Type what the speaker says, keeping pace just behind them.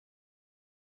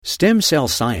Stem cell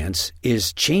science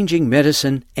is changing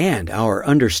medicine and our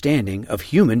understanding of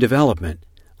human development.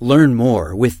 Learn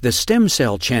more with the Stem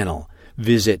Cell Channel.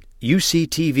 Visit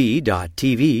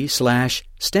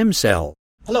uctv.tv/stemcell.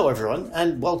 Hello everyone,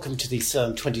 and welcome to the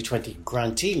CERN 2020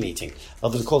 grantee meeting.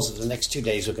 Over the course of the next 2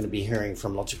 days, we're going to be hearing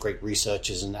from lots of great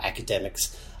researchers and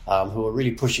academics who are really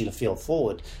pushing the field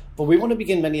forward. But we want to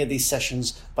begin many of these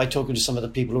sessions by talking to some of the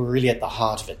people who are really at the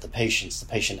heart of it, the patients, the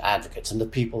patient advocates, and the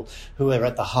people who are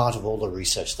at the heart of all the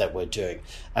research that we're doing.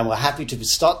 And we're happy to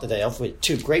start the day off with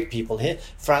two great people here.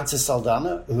 Frances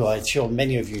Saldana, who I'm sure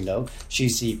many of you know.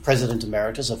 She's the President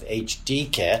Emeritus of HD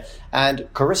Care. And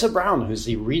Carissa Brown, who's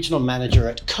the Regional Manager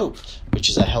at COPE, which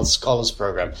is a health scholars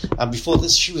program. And before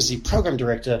this, she was the Program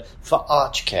Director for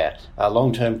Arch Care, a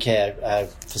long-term care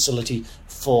facility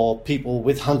for people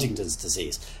with Huntington's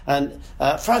disease. And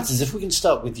Frances, if we can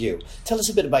start with you, tell us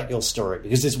a bit about your story,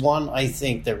 because there's one, I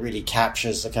think, that really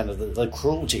captures the kind of the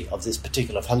cruelty of this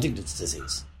particular Huntington's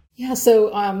disease. Yeah,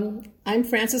 so I'm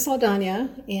Frances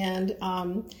Saldana, and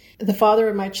the father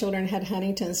of my children had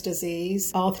Huntington's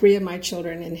disease. All three of my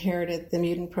children inherited the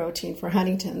mutant protein for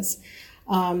Huntington's.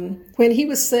 When he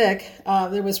was sick,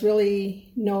 there was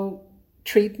really no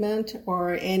treatment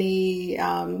or any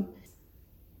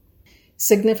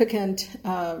significant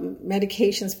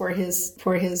medications for his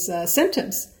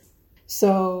symptoms.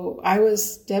 So I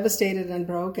was devastated and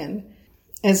broken.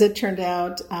 As it turned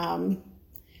out,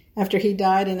 after he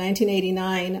died in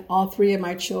 1989, all three of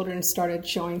my children started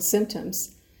showing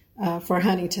symptoms for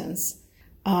Huntington's.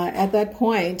 At that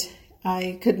point,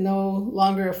 I could no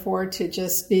longer afford to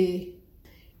just be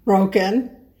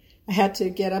broken. I had to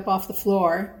get up off the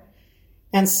floor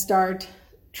and start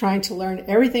trying to learn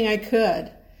everything I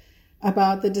could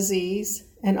about the disease,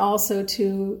 and also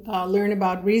to learn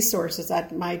about resources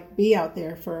that might be out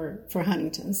there for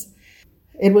Huntington's.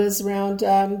 It was around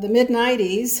the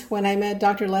mid-90s when I met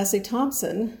Dr. Leslie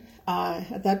Thompson.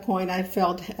 At that point, I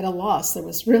felt at a loss. There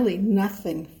was really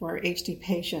nothing for HD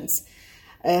patients,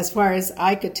 as far as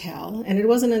I could tell. And it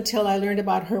wasn't until I learned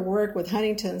about her work with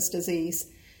Huntington's disease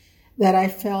that I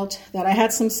felt that I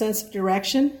had some sense of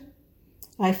direction.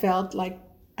 I felt like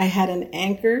I had an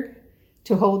anchor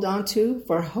to hold on to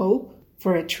for hope,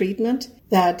 for a treatment,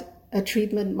 that a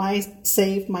treatment might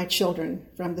save my children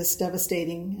from this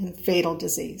devastating and fatal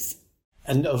disease.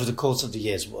 And over the course of the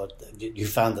years, you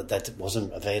found that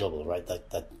wasn't available, right?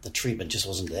 That the treatment just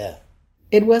wasn't there.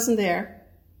 It wasn't there,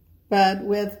 but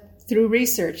through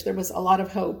research, there was a lot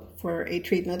of hope for a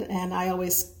treatment, and I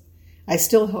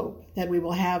still hope that we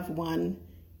will have one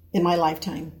in my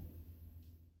lifetime.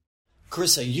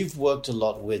 Carissa, you've worked a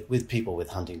lot with people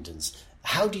with Huntington's.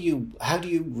 How do you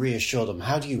reassure them?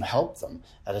 How do you help them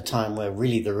at a time where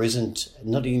really there isn't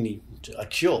not only a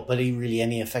cure, but really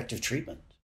any effective treatment?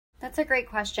 That's a great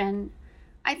question.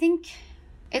 I think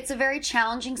it's a very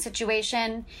challenging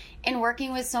situation in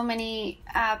working with so many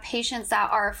patients that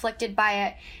are afflicted by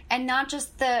it, and not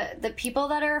just the people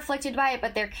that are afflicted by it,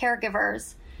 but their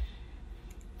caregivers.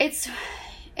 It's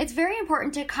very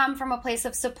important to come from a place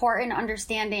of support and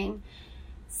understanding.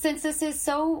 Since this is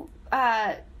so,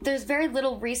 there's very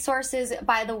little resources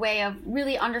by the way of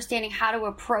really understanding how to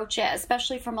approach it,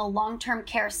 especially from a long-term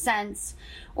care sense,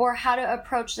 or how to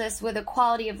approach this with a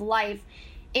quality of life.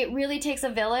 It really takes a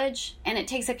village, and it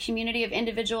takes a community of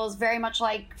individuals, very much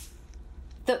like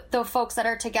the folks that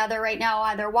are together right now,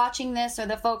 either watching this or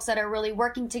the folks that are really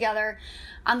working together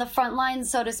on the front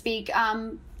lines, so to speak,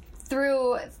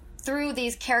 through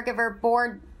these caregiver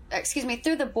board,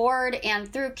 through the board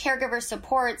and through caregiver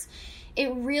supports.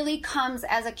 It really comes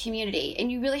as a community, and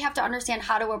you really have to understand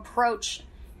how to approach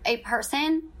a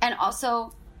person, and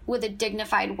also with a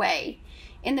dignified way.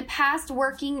 In the past,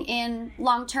 working in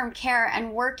long-term care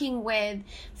and working with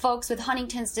folks with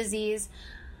Huntington's disease,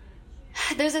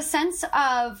 there's a sense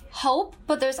of hope,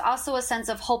 but there's also a sense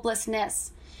of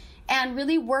hopelessness. And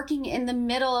really working in the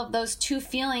middle of those two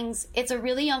feelings, it's a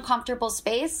really uncomfortable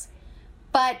space,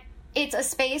 but it's a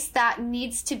space that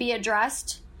needs to be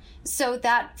addressed so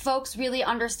that folks really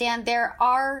understand there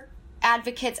are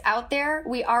advocates out there.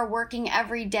 We are working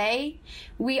every day.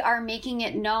 We are making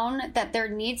it known that there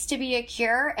needs to be a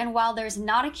cure. And while there's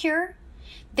not a cure,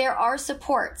 there are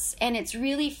supports. And it's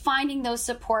really finding those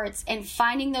supports and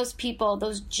finding those people,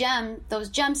 those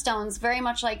gemstones, very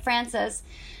much like Frances,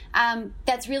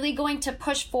 that's really going to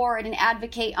push forward and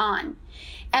advocate on.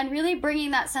 And really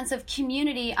bringing that sense of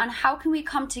community on how can we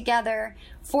come together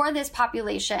for this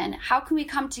population? How can we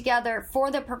come together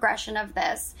for the progression of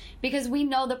this? Because we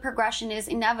know the progression is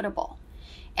inevitable.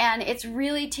 And it's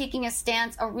really taking a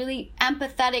stance, a really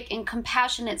empathetic and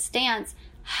compassionate stance.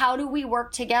 How do we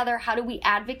work together? How do we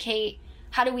advocate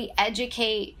How do we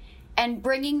educate? And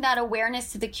bringing that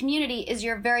awareness to the community is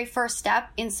your very first step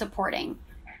in supporting.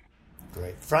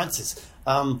 Great. Francis,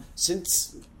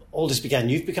 since all this began,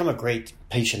 you've become a great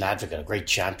patient advocate, a great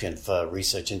champion for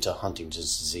research into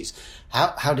Huntington's disease.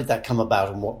 How did that come about,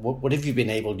 and what have you been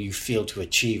able, do you feel, to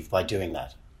achieve by doing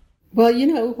that?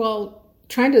 Well,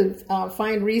 trying to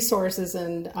find resources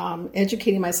and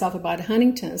educating myself about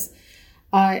Huntington's,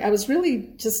 I was really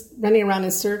just running around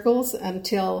in circles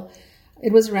until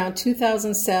it was around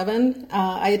 2007.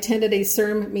 I attended a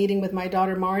CERM meeting with my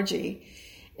daughter Margie,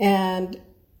 and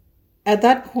at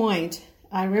that point,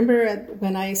 I remember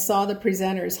when I saw the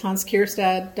presenters, Hans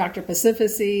Kierstad, Dr.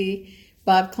 Pacifici,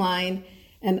 Bob Klein,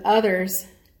 and others,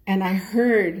 and I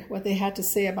heard what they had to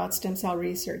say about stem cell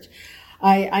research.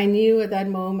 I knew at that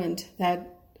moment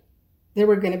that there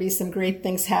were going to be some great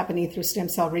things happening through stem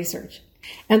cell research.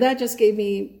 And that just gave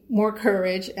me more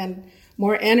courage and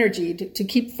more energy to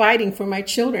keep fighting for my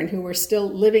children who were still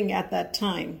living at that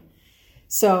time.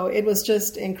 So it was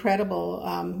just incredible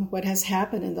what has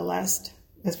happened in the last,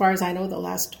 as far as I know, the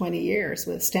last 20 years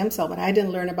with stem cell, but I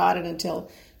didn't learn about it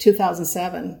until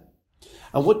 2007.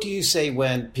 And what do you say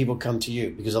when people come to you?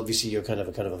 Because obviously you're kind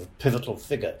of a pivotal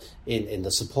figure in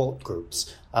the support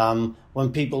groups.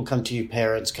 When people come to you,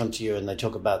 parents come to you and they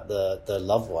talk about the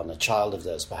loved one, a child of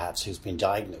theirs perhaps, who's been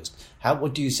diagnosed,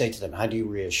 what do you say to them? How do you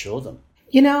reassure them?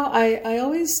 I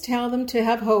always tell them to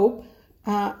have hope,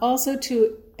 also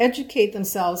to educate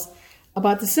themselves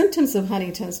about the symptoms of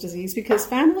Huntington's disease, because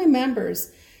family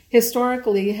members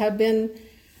historically have been,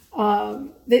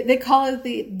 they call it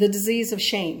the disease of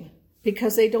shame,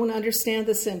 because they don't understand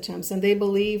the symptoms and they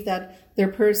believe that their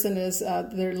person is,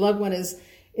 their loved one is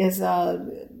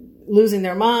losing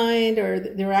their mind, or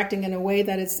they're acting in a way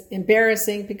that is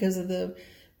embarrassing because of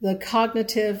the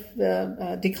cognitive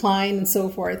decline and so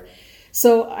forth.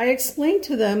 So I explained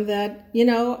to them that,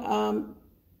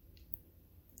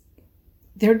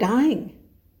 they're dying.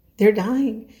 They're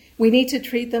dying. We need to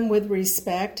treat them with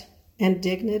respect and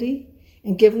dignity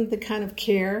and give them the kind of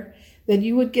care that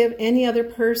you would give any other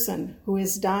person who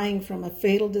is dying from a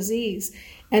fatal disease.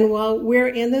 And while we're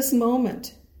in this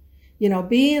moment,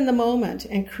 be in the moment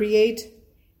and create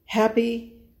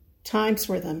happy times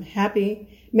for them,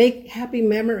 make happy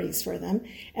memories for them.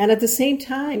 And at the same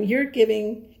time, you're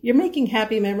making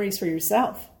happy memories for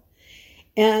yourself.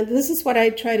 And this is what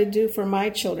I try to do for my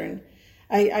children.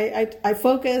 I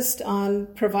focused on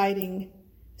providing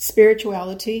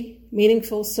spirituality,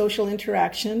 meaningful social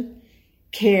interaction,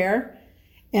 care,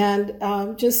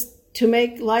 and just to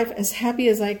make life as happy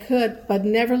as I could, but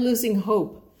never losing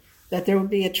hope that there would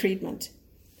be a treatment.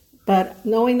 But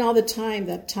knowing all the time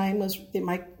that time was,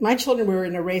 my children were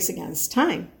in a race against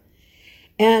time.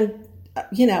 And,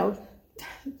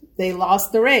 they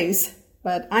lost the race,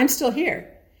 but I'm still here.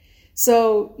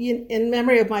 So in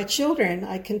memory of my children,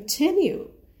 I continue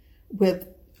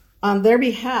on their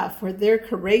behalf for their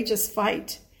courageous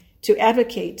fight to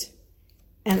advocate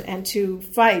and to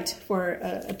fight for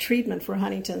a treatment for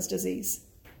Huntington's disease.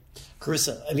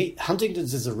 Carissa,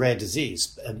 Huntington's is a rare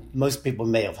disease. Most people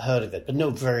may have heard of it, but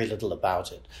know very little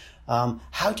about it.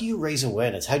 How do you raise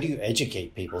awareness? How do you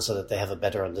educate people so that they have a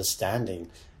better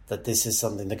understanding that this is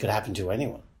something that could happen to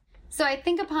anyone? So I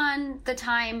think upon the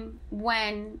time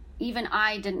when even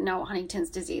I didn't know what Huntington's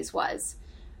disease was,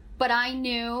 but I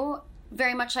knew,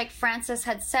 very much like Francis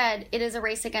had said, it is a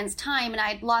race against time, and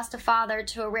I'd lost a father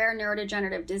to a rare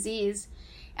neurodegenerative disease.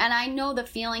 And I know the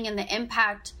feeling and the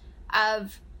impact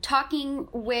of talking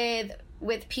with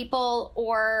people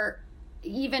or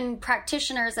even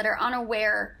practitioners that are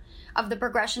unaware of the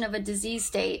progression of a disease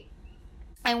state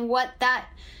and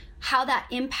how that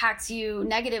impacts you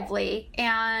negatively.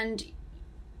 And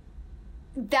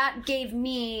that gave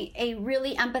me a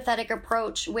really empathetic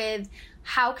approach with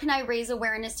how can I raise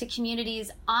awareness to communities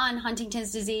on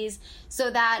Huntington's disease, so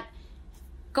that,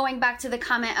 going back to the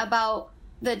comment about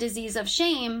the disease of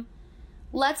shame,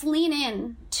 let's lean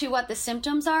in to what the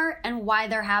symptoms are and why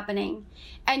they're happening.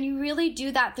 And you really do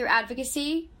that through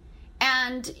advocacy.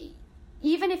 And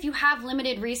even if you have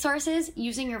limited resources,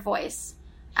 using your voice.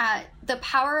 The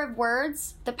power of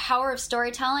words, the power of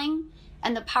storytelling,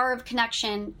 and the power of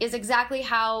connection is exactly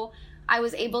how I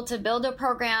was able to build a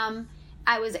program.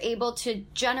 I was able to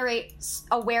generate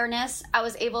awareness. I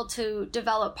was able to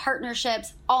develop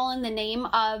partnerships, all in the name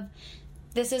of,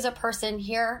 this is a person,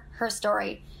 hear her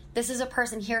story. This is a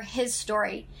person, hear his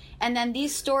story. And then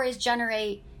these stories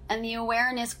generate and the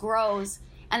awareness grows.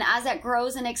 And as it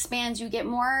grows and expands, you get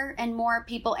more and more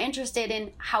people interested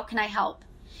in, how can I help?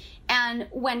 And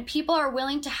when people are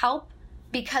willing to help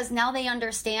because now they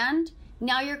understand,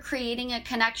 now you're creating a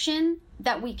connection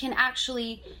that we can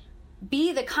actually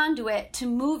be the conduit to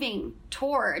moving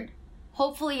toward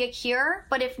hopefully a cure,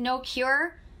 but if no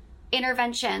cure,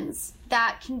 interventions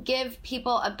that can give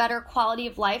people a better quality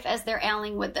of life as they're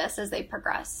ailing with this as they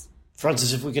progress.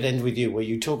 Frances, if we could end with you, where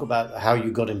you talk about how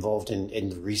you got involved in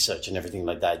the research and everything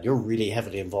like that. You're really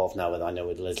heavily involved now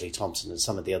with Leslie Thompson and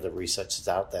some of the other researchers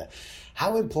out there.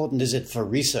 How important is it for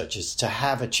researchers to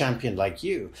have a champion like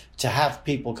you, to have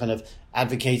people kind of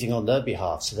advocating on their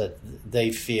behalf so that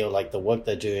they feel like the work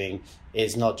they're doing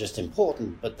is not just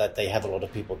important, but that they have a lot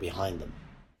of people behind them?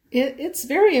 It's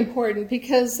very important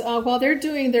because while they're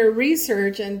doing their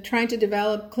research and trying to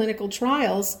develop clinical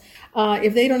trials,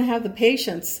 if they don't have the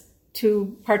patients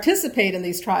to participate in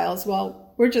these trials,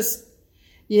 well, we're just,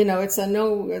 it's a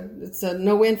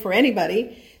no-win for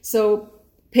anybody. So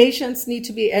patients need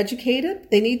to be educated.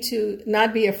 They need to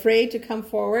not be afraid to come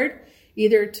forward,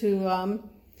 either to,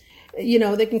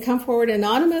 they can come forward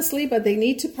anonymously, but they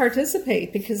need to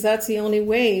participate because that's the only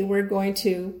way we're going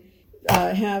to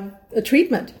have a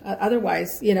treatment.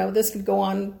 Otherwise, this could go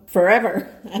on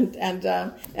forever and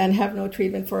have no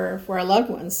treatment for our loved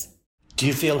ones. Do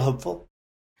you feel hopeful?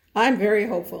 I'm very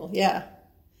hopeful. Yeah,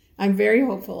 I'm very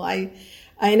hopeful. I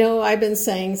know I've been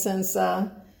saying since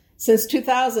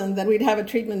 2000 that we'd have a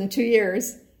treatment in 2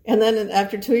 years. And then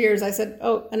after 2 years, I said,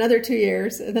 another 2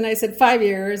 years. And then I said 5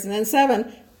 years and then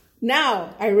 7.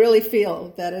 Now I really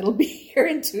feel that it'll be here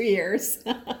in 2 years.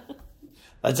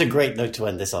 That's a great note to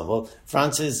end this on. Well,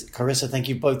 Frances, Carissa, thank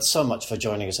you both so much for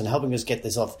joining us and helping us get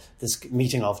this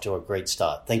meeting off to a great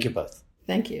start. Thank you both.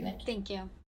 Thank you. Thank you.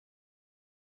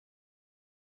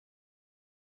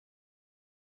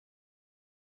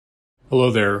 Hello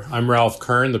there. I'm Ralph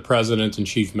Kern, the President and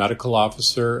Chief Medical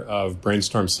Officer of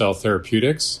Brainstorm Cell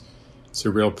Therapeutics. It's a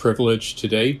real privilege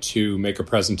today to make a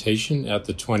presentation at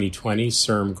the 2020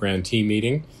 CIRM Grantee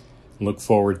Meeting. I look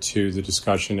forward to the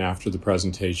discussion after the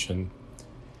presentation.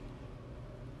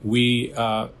 We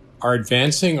are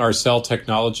advancing our cell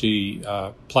technology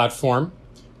platform,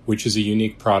 which is a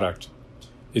unique product.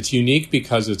 It's unique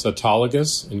because it's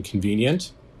autologous and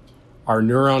convenient. Our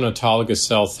NurOwn autologous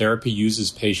cell therapy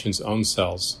uses patients' own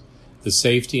cells. The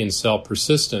safety and cell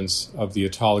persistence of the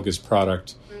autologous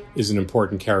product is an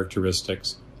important characteristic.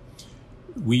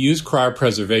 We use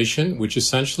cryopreservation, which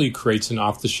essentially creates an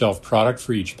off-the-shelf product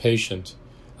for each patient.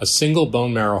 A single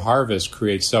bone marrow harvest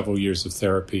creates several years of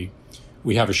therapy.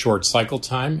 We have a short cycle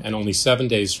time and only 7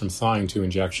 days from thawing to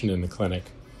injection in the clinic.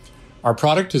 Our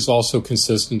product is also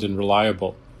consistent and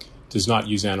reliable. Does not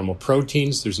use animal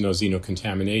proteins, there's no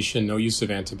xenocontamination, no use of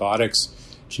antibiotics.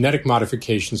 Genetic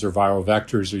modifications or viral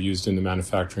vectors are used in the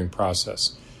manufacturing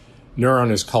process.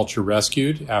 NurOwn is culture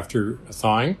rescued after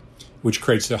thawing, which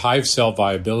creates a high cell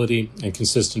viability and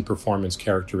consistent performance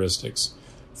characteristics.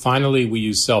 Finally, we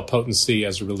use cell potency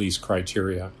as a release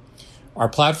criteria. Our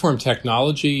platform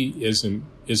technology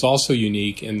is also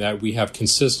unique in that we have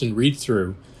consistent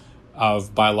read-through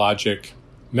of biologic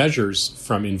measures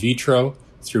from in vitro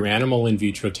through animal in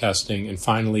vitro testing, and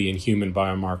finally in human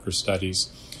biomarker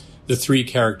studies. The three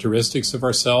characteristics of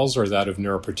our cells are that of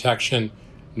neuroprotection,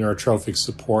 neurotrophic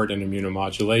support, and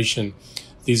immunomodulation.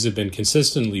 These have been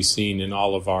consistently seen in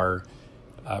all of our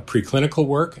preclinical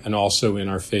work and also in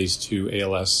our phase 2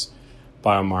 ALS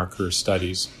biomarker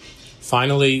studies.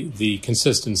 Finally, the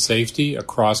consistent safety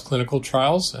across clinical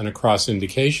trials and across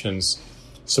indications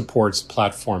supports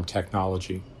platform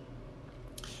technology.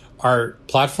 Our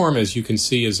platform, as you can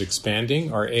see, is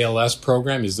expanding. Our ALS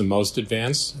program is the most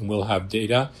advanced, and we'll have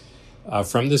data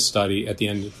from this study at the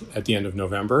end of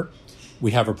November.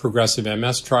 We have a progressive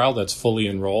MS trial that's fully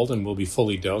enrolled and will be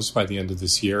fully dosed by the end of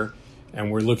this year.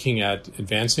 And we're looking at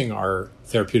advancing our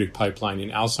therapeutic pipeline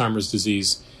in Alzheimer's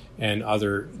disease and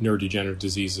other neurodegenerative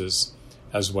diseases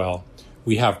as well.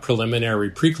 We have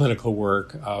preliminary preclinical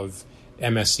work of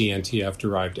MSC-NTF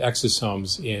derived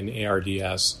exosomes in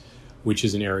ARDS, which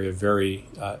is an area of very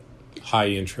high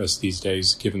interest these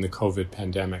days given the COVID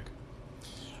pandemic.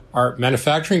 Our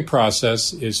manufacturing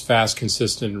process is fast,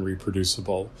 consistent, and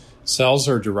reproducible. Cells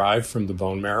are derived from the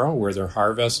bone marrow where they're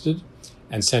harvested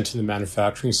and sent to the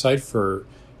manufacturing site for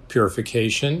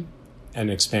purification and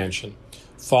expansion.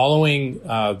 Following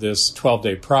this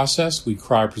 12-day process, we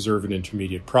cryopreserve an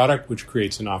intermediate product, which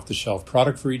creates an off-the-shelf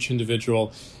product for each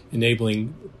individual,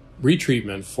 enabling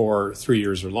retreatment for 3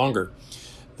 years or longer.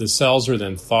 The cells are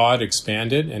then thawed,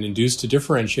 expanded, and induced to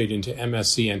differentiate into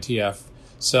MSC-NTF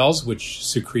cells, which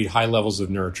secrete high levels of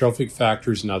neurotrophic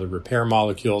factors and other repair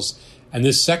molecules. And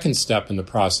this second step in the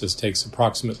process takes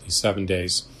approximately 7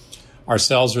 days. Our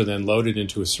cells are then loaded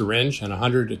into a syringe, and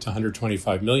 100 to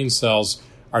 125 million cells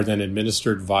are then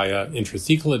administered via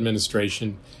intrathecal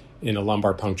administration in a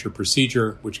lumbar puncture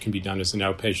procedure, which can be done as an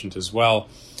outpatient as well.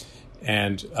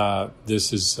 And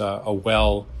this is a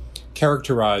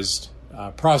well-characterized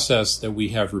process that we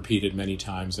have repeated many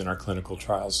times in our clinical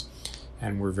trials.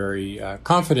 And we're very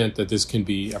confident that this can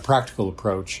be a practical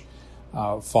approach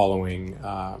following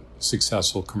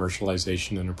successful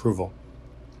commercialization and approval.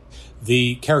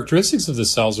 The characteristics of the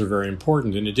cells are very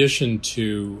important. In addition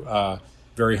to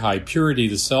very high purity,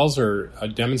 the cells are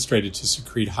demonstrated to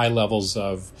secrete high levels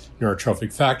of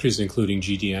neurotrophic factors, including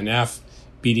GDNF,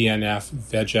 BDNF,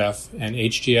 VEGF, and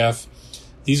HGF.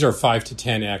 These are 5 to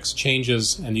 10x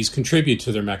changes, and these contribute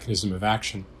to their mechanism of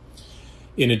action.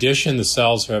 In addition, the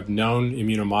cells have known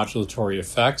immunomodulatory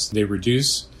effects. They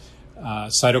reduce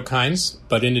cytokines,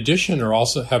 but in addition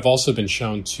have also been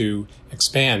shown to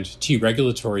expand T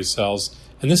regulatory cells,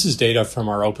 and this is data from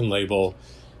our open-label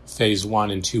phase 1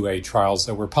 and 2A trials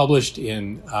that were published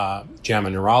in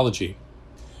JAMA Neurology.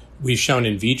 We've shown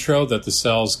in vitro that the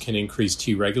cells can increase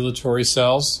T regulatory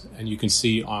cells, and you can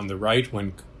see on the right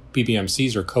when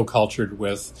PBMCs are co-cultured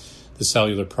with the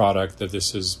cellular product that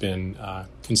this has been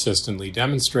consistently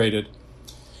demonstrated.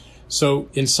 So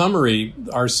in summary,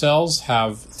 our cells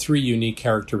have 3 unique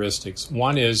characteristics.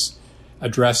 One is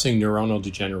addressing neuronal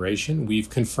degeneration. We've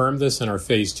confirmed this in our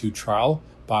phase 2 trial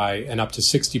by an up to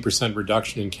 60%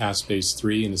 reduction in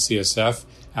caspase-3 in the CSF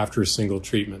after a single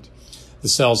treatment. The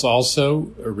cells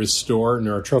also restore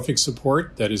neurotrophic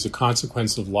support that is a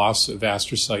consequence of loss of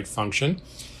astrocyte function.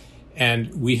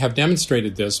 And we have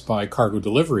demonstrated this by cargo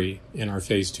delivery in our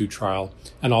phase 2 trial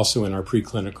and also in our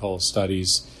preclinical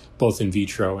studies, both in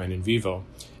vitro and in vivo.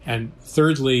 And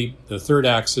thirdly, the third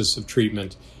axis of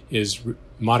treatment is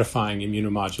modifying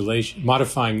immunomodulation,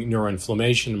 modifying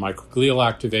neuroinflammation and microglial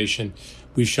activation.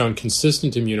 We've shown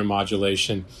consistent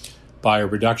immunomodulation by a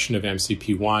reduction of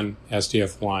MCP1,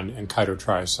 SDF1, and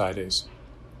chitotriosidase.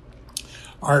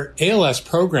 Our ALS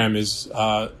program has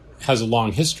a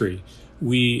long history.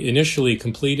 We initially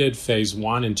completed phase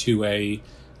 1 and 2A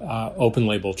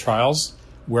open-label trials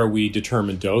where we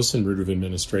determined dose and route of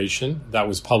administration. That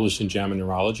was published in JAMA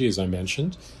Neurology, as I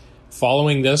mentioned.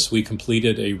 Following this, we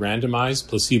completed a randomized,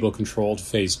 placebo-controlled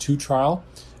phase 2 trial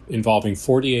involving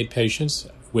 48 patients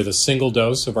with a single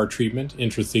dose of our treatment,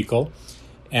 intrathecal,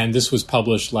 and this was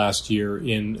published last year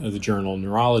in the journal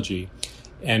Neurology.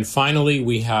 And finally,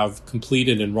 we have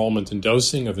completed enrollment and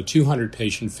dosing of a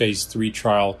 200-patient phase 3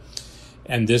 trial,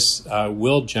 and this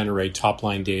will generate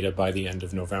top-line data by the end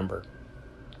of November.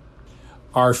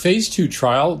 Our phase 2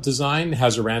 trial design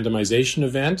has a randomization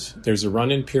event. There's a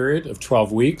run-in period of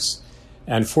 12 weeks,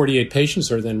 and 48 patients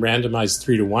are then randomized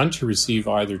 3-to-1 to receive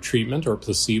either treatment or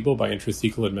placebo by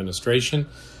intrathecal administration.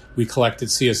 We collected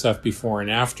CSF before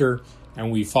and after,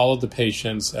 and we followed the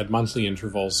patients at monthly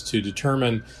intervals to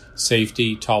determine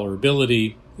safety,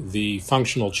 tolerability, the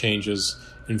functional changes,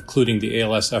 including the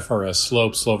ALS-FRS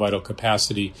slope, slow vital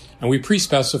capacity, and we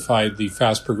pre-specified the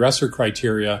fast progressor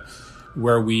criteria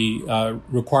where we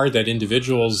required that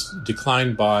individuals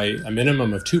decline by a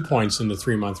minimum of 2 points in the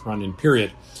 3-month run-in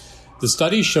period. The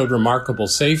study showed remarkable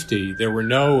safety. There were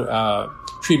no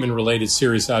treatment-related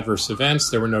serious adverse events.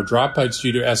 There were no dropouts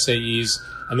due to SAEs.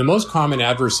 And the most common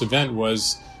adverse event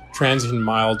was transient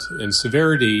mild in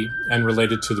severity and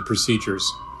related to the procedures.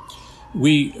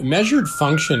 We measured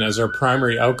function as our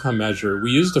primary outcome measure.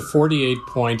 We used a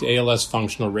 48-point ALS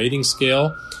functional rating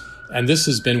scale, and this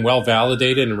has been well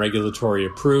validated and regulatory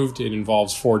approved. It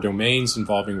involves 4 domains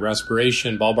involving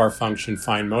respiration, bulbar function,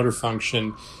 fine motor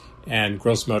function, and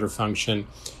gross motor function.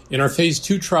 In our phase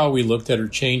 2 trial, we looked at a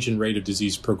change in rate of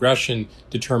disease progression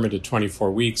determined at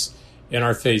 24 weeks. In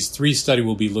our phase 3 study,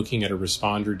 we'll be looking at a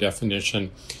responder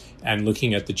definition and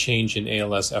looking at the change in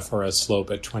ALS-FRS slope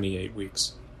at 28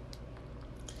 weeks.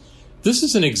 This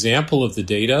is an example of the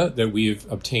data that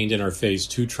we've obtained in our phase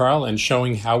 2 trial and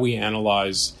showing how we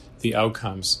analyze the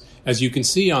outcomes. As you can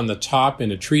see on the top,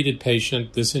 in a treated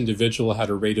patient, this individual had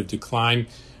a rate of decline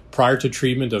prior to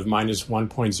treatment of minus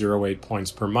 1.08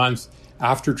 points per month.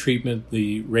 After treatment,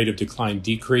 the rate of decline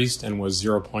decreased and was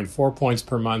 0.4 points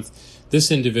per month.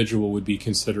 This individual would be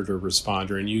considered a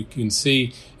responder. And you can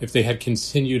see if they had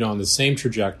continued on the same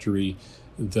trajectory,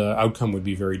 the outcome would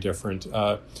be very different.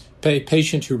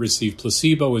 Patient who received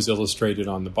placebo is illustrated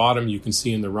on the bottom. You can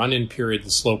see in the run-in period,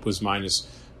 the slope was minus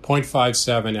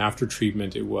 0.57. After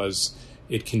treatment,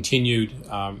 it continued,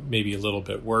 maybe a little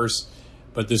bit worse,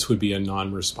 but this would be a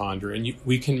non-responder. And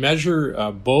we can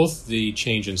measure both the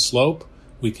change in slope,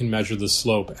 we can measure the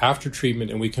slope after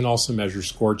treatment, and we can also measure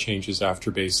score changes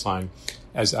after baseline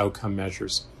as outcome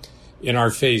measures. In our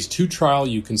phase 2 trial,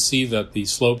 you can see that the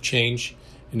slope change,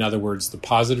 in other words, the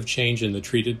positive change in the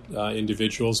treated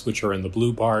individuals, which are in the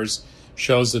blue bars,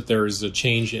 shows that there is a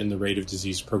change in the rate of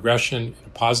disease progression in a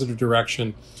positive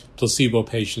direction. Placebo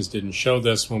patients didn't show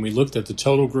this. When we looked at the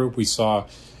total group, we saw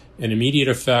an immediate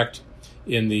effect.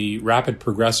 In the rapid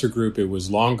progressor group, it was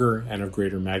longer and of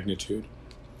greater magnitude.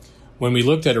 When we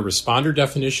looked at a responder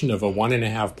definition of a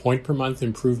 1.5 point per month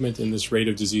improvement in this rate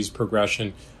of disease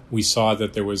progression, we saw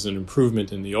that there was an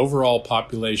improvement in the overall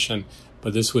population,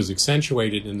 but this was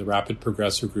accentuated in the rapid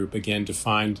progressor group, again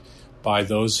defined by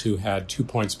those who had 2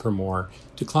 points per more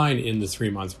decline in the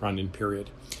 3-month run-in period.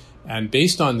 And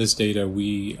based on this data,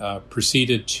 we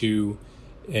proceeded to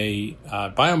a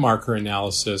biomarker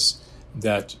analysis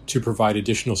to provide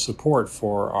additional support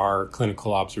for our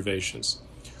clinical observations.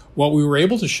 What we were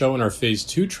able to show in our phase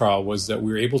 2 trial was that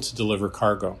we were able to deliver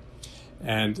cargo.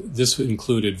 And this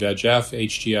included VEGF,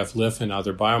 HGF, LIF, and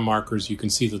other biomarkers. You can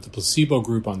see that the placebo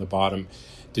group on the bottom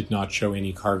did not show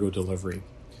any cargo delivery.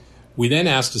 We then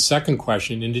asked a second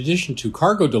question. In addition to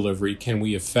cargo delivery, can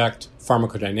we affect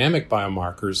pharmacodynamic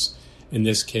biomarkers, in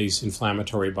this case,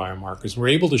 inflammatory biomarkers? We're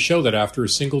able to show that after a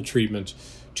single treatment,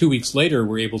 2 weeks later,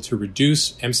 we're able to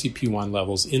reduce MCP1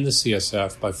 levels in the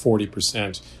CSF by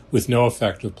 40% with no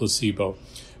effect of placebo.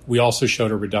 We also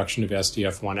showed a reduction of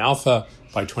SDF1 alpha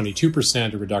by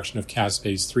 22%, a reduction of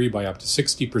caspase-3 by up to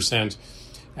 60%.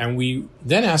 And we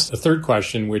then asked a third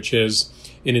question, which is,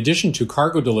 in addition to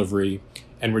cargo delivery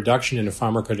and reduction in a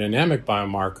pharmacodynamic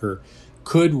biomarker,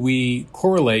 could we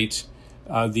correlate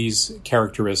these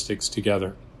characteristics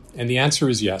together? And the answer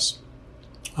is yes.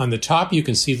 On the top, you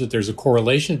can see that there's a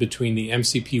correlation between the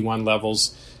MCP1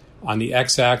 levels on the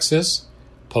x-axis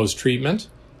post-treatment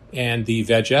and the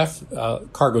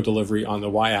VEGF cargo delivery on the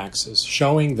y-axis,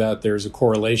 showing that there's a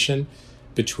correlation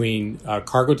between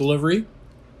cargo delivery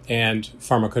and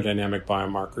pharmacodynamic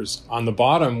biomarkers. On the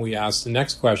bottom, we asked the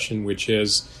next question, which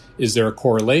is there a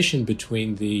correlation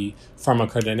between the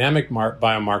pharmacodynamic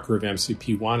biomarker of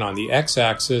MCP1 on the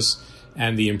x-axis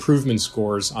and the improvement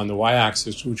scores on the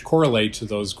y-axis, which correlate to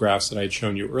those graphs that I had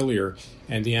shown you earlier?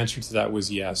 And the answer to that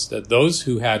was yes, that those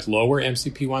who had lower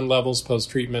MCP1 levels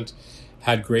post-treatment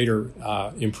had greater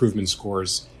improvement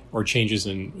scores or changes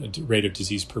in rate of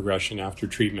disease progression after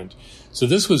treatment. So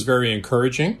this was very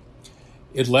encouraging.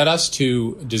 It led us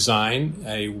to design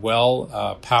a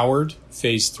well-powered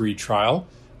phase 3 trial,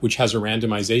 which has a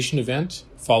randomization event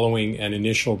following an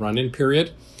initial run-in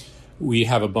period. We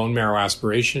have a bone marrow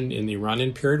aspiration in the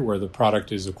run-in period where the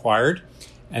product is acquired,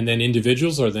 and then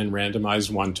individuals are then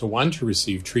randomized 1-to-1 to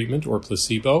receive treatment or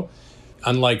placebo.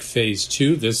 Unlike phase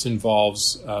 2, this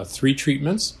involves 3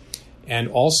 treatments, and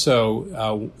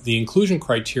also the inclusion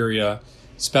criteria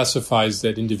specifies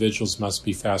that individuals must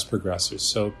be fast progressors.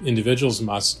 So individuals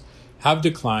must have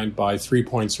declined by 3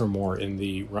 points or more in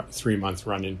the 3-month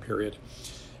run-in period.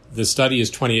 The study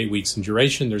is 28 weeks in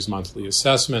duration. There's monthly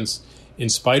assessments. In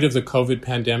spite of the COVID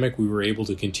pandemic, we were able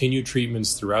to continue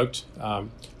treatments throughout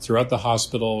the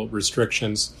hospital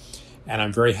restrictions, and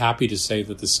I'm very happy to say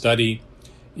that the study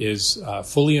is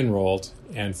fully enrolled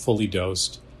and fully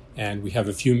dosed, and we have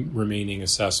a few remaining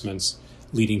assessments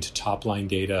leading to top-line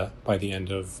data by the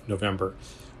end of November.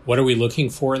 What are we looking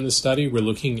for in the study? We're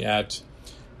looking at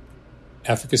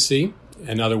efficacy,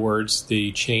 in other words,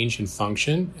 the change in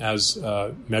function as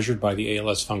measured by the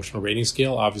ALS Functional Rating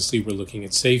Scale. Obviously, we're looking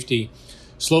at safety,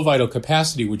 slow vital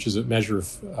capacity, which is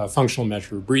a functional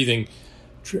measure of breathing,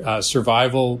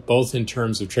 survival, both in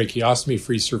terms of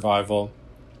tracheostomy-free survival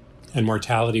and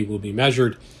mortality will be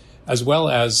measured, as well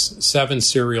as 7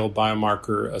 serial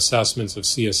biomarker assessments of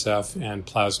CSF and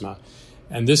plasma.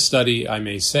 And this study, I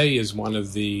may say, is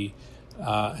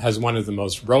has one of the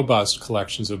most robust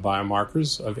collections of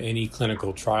biomarkers of any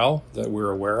clinical trial that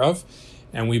we're aware of.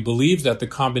 And we believe that the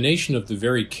combination of the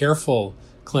very careful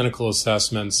clinical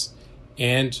assessments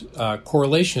and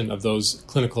correlation of those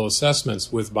clinical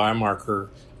assessments with biomarker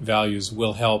values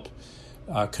will help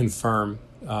confirm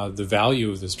the value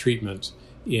of this treatment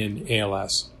in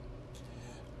ALS.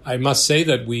 I must say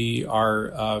that we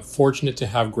are fortunate to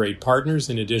have great partners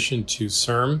in addition to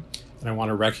CIRM, and I want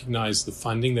to recognize the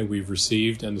funding that we've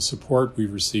received and the support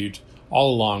we've received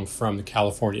all along from the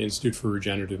California Institute for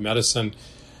Regenerative Medicine.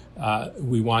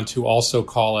 We want to also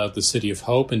call out the City of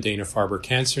Hope and Dana-Farber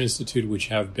Cancer Institute, which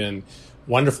have been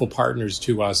wonderful partners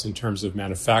to us in terms of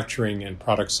manufacturing and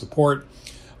product support.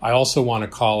 I also want to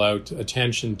call out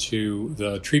attention to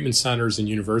the treatment centers and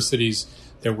universities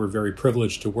that we're very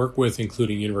privileged to work with,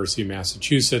 including University of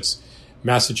Massachusetts,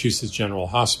 Massachusetts General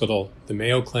Hospital, the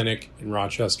Mayo Clinic in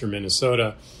Rochester,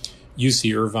 Minnesota,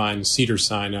 UC Irvine,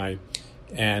 Cedars-Sinai,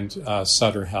 and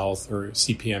Sutter Health, or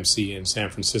CPMC in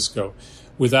San Francisco.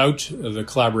 Without the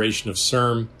collaboration of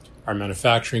CIRM, our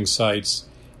manufacturing sites,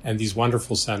 and these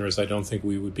wonderful centers, I don't think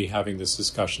we would be having this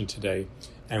discussion today.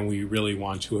 And we really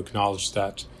want to acknowledge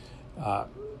that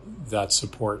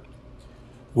support.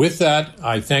 With that,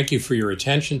 I thank you for your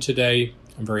attention today.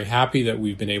 I'm very happy that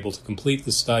we've been able to complete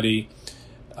the study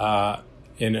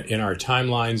in our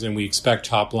timelines, and we expect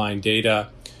top-line data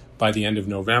by the end of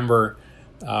November.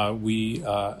 We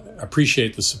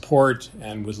appreciate the support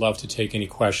and would love to take any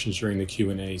questions during the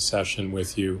Q&A session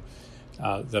with you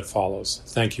that follows.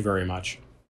 Thank you very much.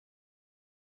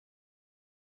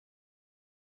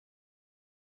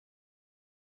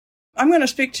 I'm going to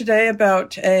speak today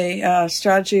about a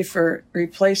strategy for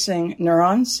replacing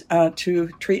neurons to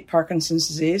treat Parkinson's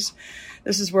disease.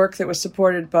 This is work that was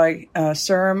supported by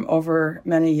CIRM over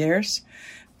many years.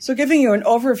 So giving you an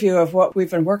overview of what we've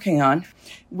been working on,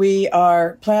 we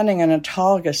are planning an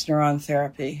autologous neuron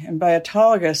therapy. And by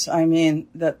autologous, I mean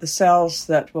that the cells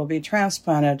that will be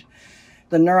transplanted,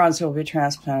 the neurons that will be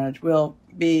transplanted, will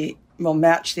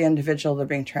match the individual they're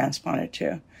being transplanted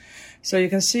to. So you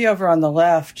can see over on the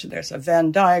left, there's a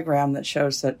Venn diagram that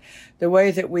shows that the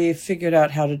way that we've figured out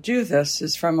how to do this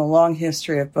is from a long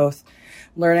history of both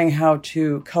learning how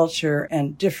to culture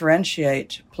and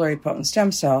differentiate pluripotent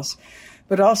stem cells,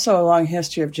 but also a long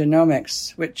history of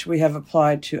genomics, which we have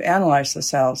applied to analyze the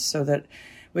cells so that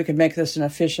we could make this an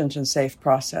efficient and safe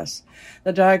process.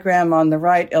 The diagram on the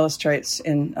right illustrates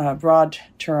in broad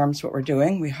terms what we're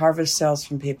doing. We harvest cells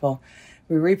from people.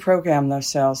 We reprogram those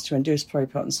cells to induce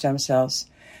pluripotent stem cells.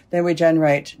 Then we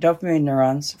generate dopamine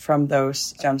neurons from those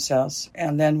stem cells,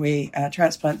 and then we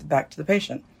transplant them back to the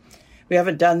patient. We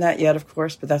haven't done that yet, of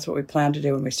course, but that's what we plan to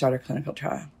do when we start our clinical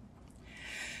trial.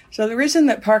 So the reason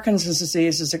that Parkinson's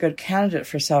disease is a good candidate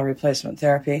for cell replacement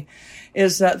therapy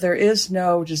is that there is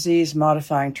no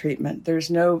disease-modifying treatment. There's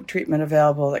no treatment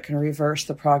available that can reverse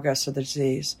the progress of the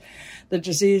disease. The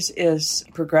disease is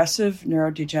progressive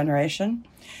neurodegeneration,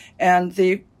 and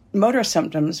the motor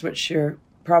symptoms, which you're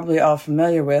probably all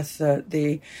familiar with,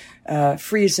 the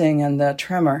freezing and the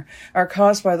tremor, are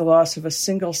caused by the loss of a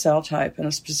single cell type in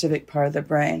a specific part of the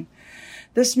brain.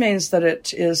 This means that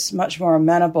it is much more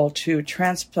amenable to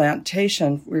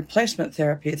transplantation replacement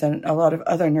therapy than a lot of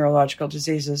other neurological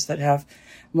diseases that have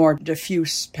more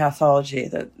diffuse pathology,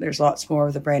 that there's lots more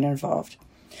of the brain involved.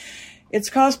 It's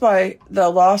caused by the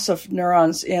loss of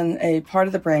neurons in a part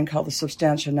of the brain called the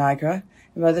substantia nigra.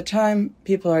 And by the time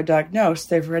people are diagnosed,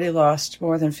 they've already lost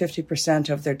more than 50%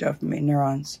 of their dopamine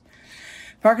neurons.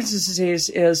 Parkinson's disease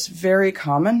is very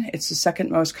common. It's the second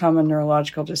most common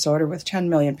neurological disorder with 10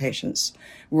 million patients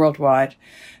worldwide.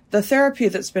 The therapy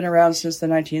that's been around since the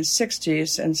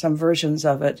 1960s, and some versions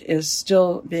of it, is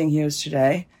still being used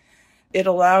today. It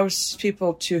allows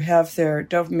people to have their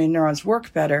dopamine neurons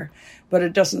work better, but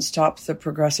it doesn't stop the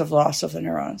progressive loss of the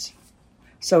neurons.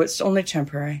 So it's only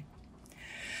temporary.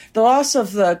 The loss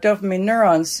of the dopamine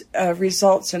neurons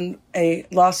results in a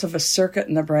loss of a circuit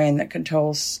in the brain that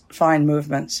controls fine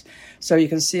movements. So you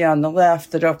can see on the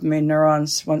left, the dopamine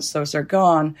neurons, once those are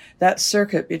gone, that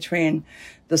circuit between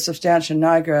the substantia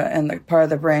nigra and the part of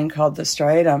the brain called the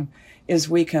striatum is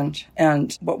weakened.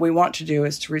 And what we want to do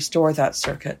is to restore that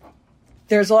circuit.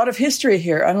 There's a lot of history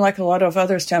here. Unlike a lot of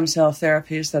other stem cell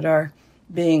therapies that are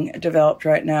being developed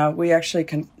right now, we actually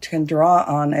can draw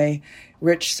on a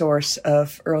rich source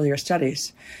of earlier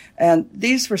studies. And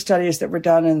these were studies that were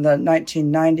done in the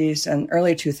 1990s and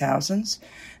early 2000s,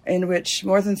 in which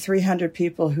more than 300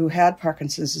 people who had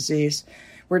Parkinson's disease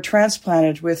were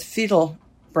transplanted with fetal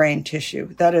brain tissue.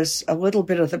 That is a little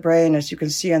bit of the brain, as you can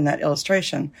see in that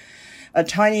illustration. A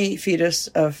tiny fetus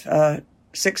of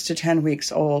 6 to 10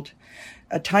 weeks old.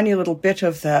 A tiny little bit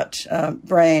of that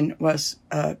brain was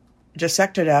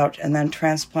dissected out and then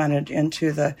transplanted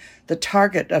into the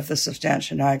target of the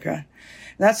substantia nigra. And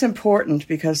that's important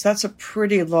because that's a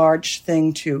pretty large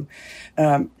thing to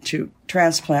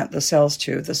transplant the cells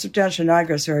to. The substantia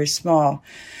nigra is very small.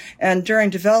 And during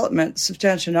development,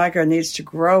 substantia nigra needs to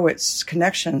grow its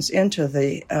connections into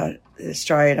the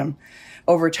striatum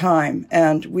over time.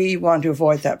 And we want to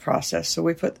avoid that process. So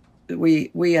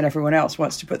we and everyone else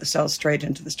wants to put the cells straight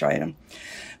into the striatum.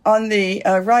 On the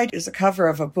right is a cover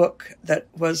of a book that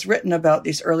was written about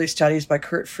these early studies by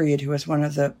Kurt Fried, who was one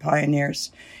of the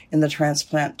pioneers in the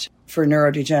transplant for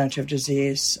neurodegenerative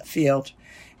disease field.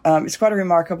 It's quite a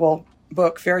remarkable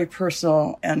book, very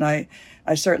personal, and I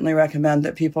certainly recommend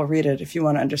that people read it if you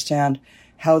want to understand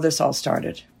how this all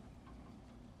started.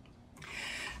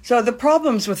 So the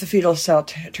problems with the fetal cell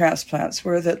transplants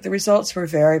were that the results were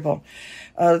variable.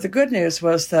 The good news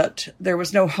was that there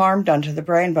was no harm done to the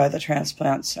brain by the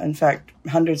transplants. In fact,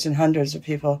 hundreds and hundreds of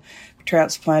people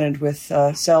transplanted with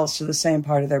cells to the same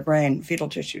part of their brain, fetal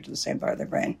tissue to the same part of their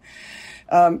brain.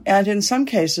 And in some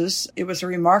cases, it was a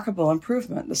remarkable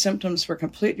improvement. The symptoms were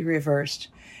completely reversed,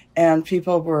 and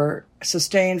people were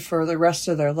sustained for the rest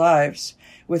of their lives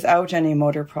without any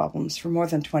motor problems for more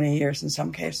than 20 years in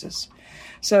some cases.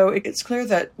 So it's clear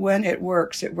that when it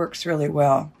works really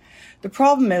well. The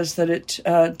problem is that it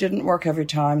didn't work every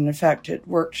time, and in fact, it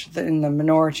worked in the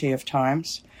minority of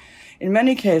times. In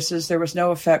many cases, there was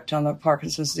no effect on the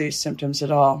Parkinson's disease symptoms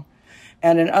at all.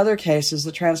 And in other cases,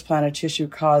 the transplanted tissue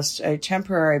caused a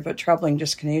temporary but troubling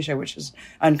dyskinesia, which is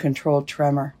uncontrolled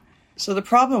tremor. So the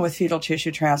problem with fetal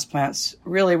tissue transplants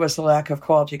really was the lack of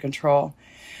quality control.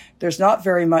 There's not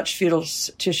very much fetal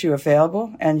tissue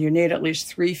available, and you need at least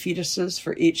 3 fetuses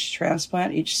for each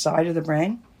transplant, each side of the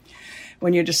brain.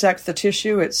 When you dissect the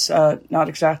tissue, it's not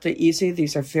exactly easy.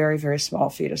 These are very, very small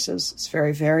fetuses. It's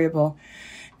very variable.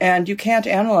 And you can't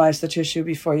analyze the tissue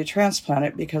before you transplant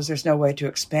it because there's no way to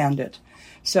expand it.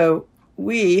 So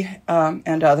we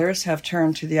and others have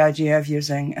turned to the idea of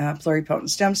using pluripotent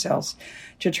stem cells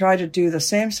to try to do the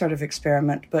same sort of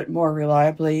experiment, but more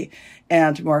reliably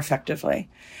and more effectively.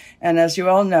 And as you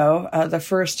all know, the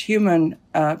first human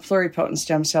pluripotent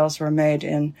stem cells were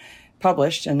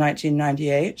published in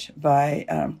 1998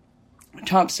 by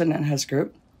Thompson and his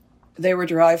group. They were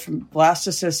derived from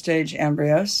blastocyst stage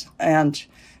embryos, and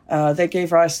they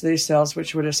gave rise to these cells,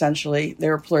 which would essentially, they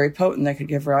were pluripotent. They could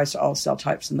give rise to all cell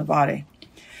types in the body.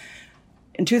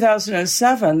 In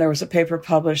 2007, there was a paper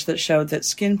published that showed that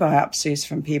skin biopsies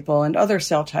from people and other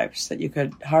cell types that you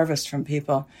could harvest from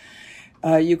people,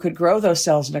 you could grow those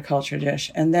cells in a culture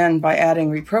dish, and then by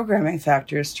adding reprogramming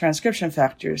factors, transcription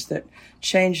factors that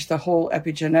change the whole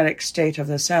epigenetic state of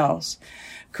the cells,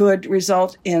 could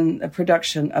result in the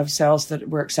production of cells that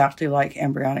were exactly like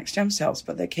embryonic stem cells,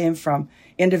 but they came from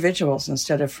individuals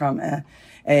instead of from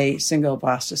a single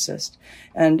blastocyst.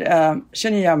 And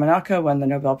Shinya Yamanaka won the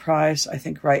Nobel Prize, I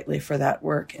think rightly, for that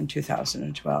work in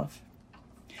 2012.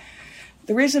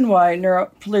 The reason why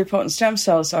pluripotent stem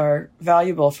cells are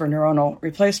valuable for neuronal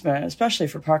replacement, especially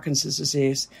for Parkinson's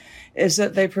disease, is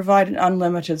that they provide an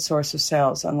unlimited source of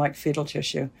cells, unlike fetal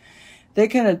tissue. They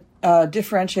can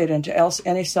differentiate into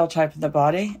any cell type in the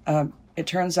body. It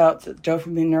turns out that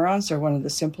dopamine neurons are one of the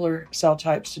simpler cell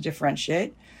types to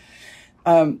differentiate.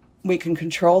 We can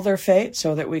control their fate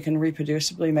so that we can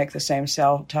reproducibly make the same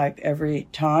cell type every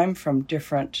time from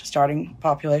different starting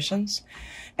populations.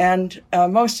 And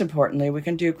most importantly, we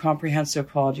can do comprehensive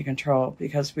quality control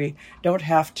because we don't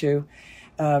have to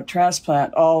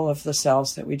transplant all of the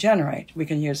cells that we generate. We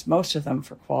can use most of them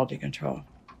for quality control.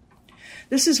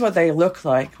 This is what they look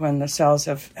like when the cells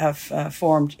have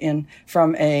formed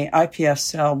from a iPS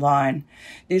cell line.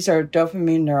 These are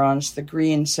dopamine neurons. The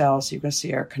green cells you can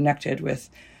see are connected with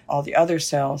all the other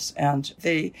cells, and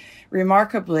they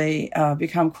remarkably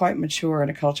become quite mature in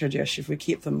a culture dish if we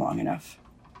keep them long enough.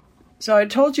 So I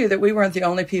told you that we weren't the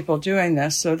only people doing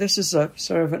this, so this is a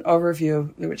sort of an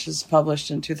overview which is published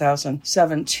in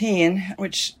 2017,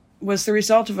 which was the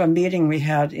result of a meeting we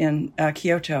had in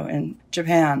Kyoto in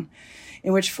Japan,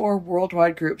 in which 4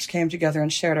 worldwide groups came together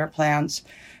and shared our plans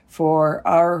for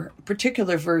our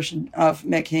particular version of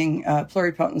making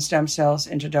pluripotent stem cells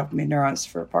into dopamine neurons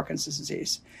for Parkinson's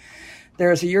disease.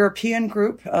 There is a European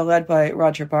group led by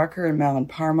Roger Barker and Malin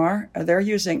Parmar. They're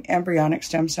using embryonic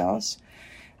stem cells.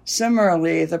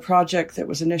 Similarly, the project that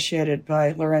was initiated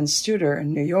by Lorenz Studer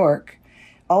in New York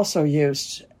also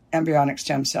used embryonic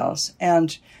stem cells.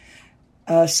 And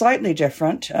slightly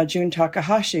different, Jun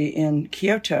Takahashi in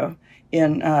Kyoto,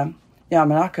 in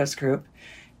Yamanaka's group,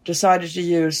 decided to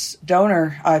use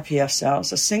donor iPS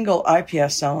cells, a single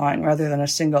iPS cell line rather than a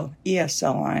single ES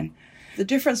cell line. The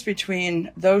difference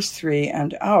between those 3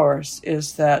 and ours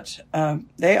is that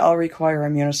they all require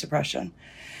immunosuppression.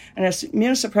 And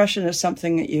immunosuppression is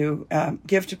something that you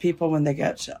give to people when they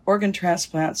get organ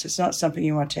transplants. It's not something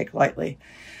you want to take lightly.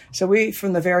 So we,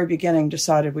 from the very beginning,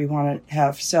 decided we want to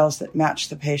have cells that match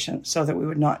the patient so that we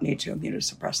would not need to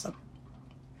immunosuppress them.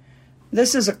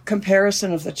 This is a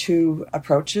comparison of the 2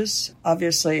 approaches.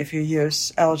 Obviously, if you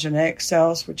use allogeneic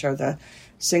cells, which are the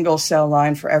single cell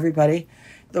line for everybody,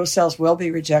 those cells will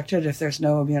be rejected if there's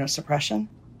no immunosuppression.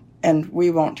 And we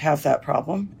won't have that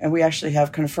problem. And we actually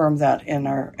have confirmed that in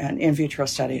our in vitro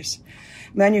studies.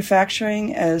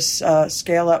 Manufacturing is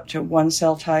scale up to 1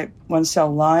 cell type, 1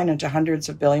 cell line into hundreds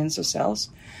of billions of cells.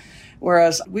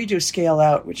 Whereas we do scale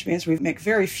out, which means we make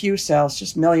very few cells,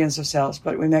 just millions of cells,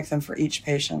 but we make them for each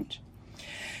patient.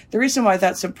 The reason why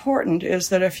that's important is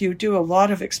that if you do a lot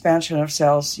of expansion of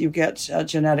cells, you get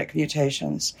genetic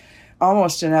mutations,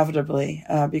 almost inevitably,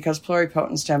 because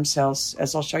pluripotent stem cells,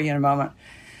 as I'll show you in a moment,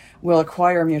 will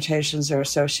acquire mutations that are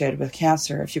associated with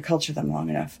cancer if you culture them long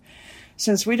enough.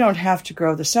 since we don't have to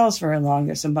grow the cells very long,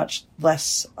 there's a much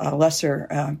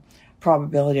lesser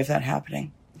probability of that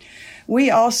happening.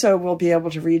 We also will be able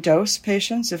to redose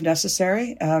patients if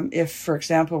necessary. If, for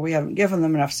example, we haven't given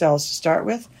them enough cells to start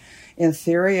with, in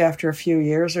theory, after a few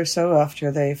years or so,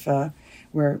 after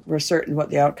we're certain what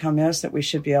the outcome is, that we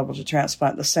should be able to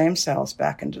transplant the same cells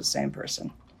back into the same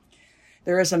person.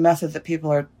 There is a method that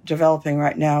people are developing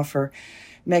right now for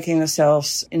making the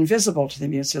cells invisible to the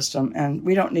immune system, and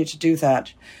we don't need to do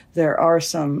that. There are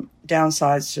some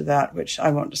downsides to that, which I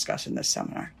won't discuss in this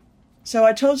seminar. So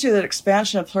I told you that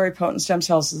expansion of pluripotent stem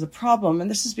cells is a problem,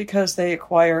 and this is because they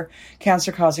acquire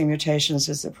cancer-causing mutations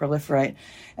as they proliferate.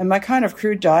 And my kind of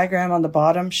crude diagram on the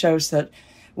bottom shows that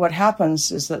what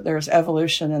happens is that there's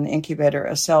evolution in the incubator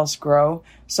as cells grow.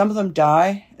 Some of them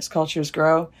die as cultures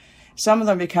grow. Some of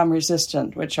them become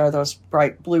resistant, which are those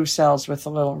bright blue cells with the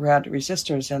little red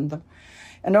resistors in them.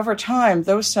 And over time,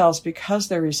 those cells, because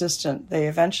they're resistant, they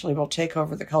eventually will take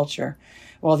over the culture,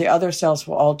 while the other cells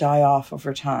will all die off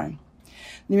over time.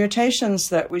 The mutations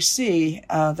that we see,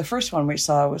 the first one we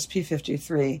saw was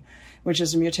P53, which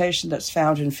is a mutation that's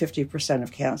found in 50%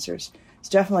 of cancers. It's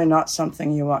definitely not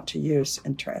something you want to use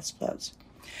in transplants.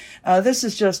 This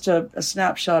is just a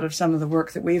snapshot of some of the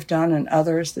work that we've done and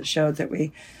others that showed that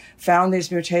we found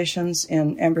these mutations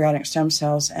in embryonic stem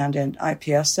cells and in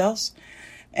iPS cells.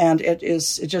 And it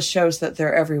just shows that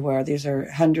they're everywhere. These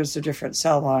are hundreds of different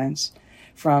cell lines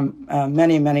from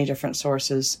many, many different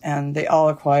sources, and they all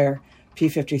acquire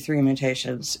P53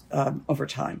 mutations over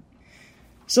time.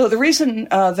 So the reason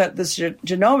that this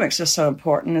genomics is so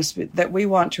important is that we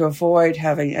want to avoid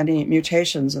having any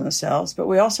mutations in the cells, but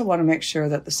we also want to make sure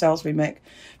that the cells we make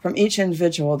from each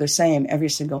individual are the same every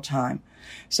single time.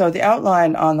 So the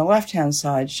outline on the left-hand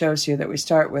side shows you that we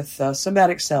start with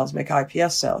somatic cells, make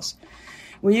iPS cells.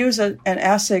 We use an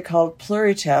assay called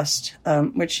pluritest,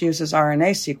 which uses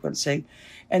RNA sequencing,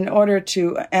 in order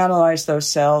to analyze those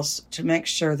cells to make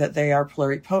sure that they are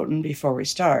pluripotent before we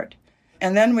start.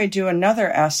 And then we do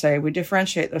another assay, we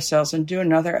differentiate those cells and do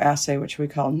another assay, which we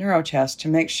call neurotest, to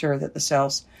make sure that the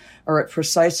cells are at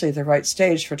precisely the right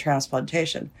stage for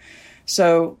transplantation.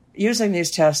 So using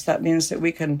these tests, that means that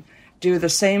we can do the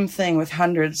same thing with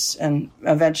hundreds and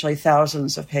eventually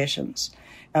thousands of patients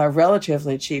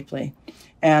relatively cheaply,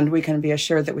 and we can be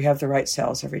assured that we have the right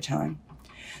cells every time.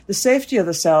 The safety of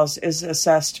the cells is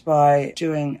assessed by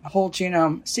doing whole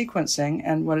genome sequencing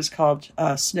and what is called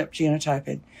SNP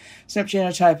genotyping. SNP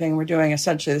genotyping, we're doing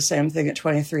essentially the same thing that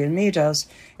 23andMe does.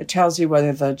 It tells you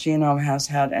whether the genome has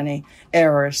had any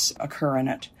errors occur in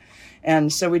it.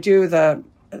 And so we do the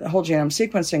whole genome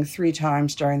sequencing 3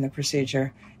 times during the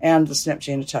procedure and the SNP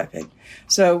genotyping.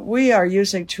 So we are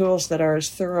using tools that are as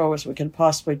thorough as we can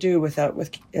possibly do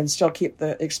and still keep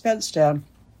the expense down,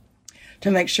 to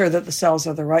make sure that the cells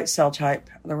are the right cell type,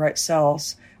 the right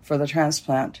cells for the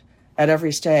transplant at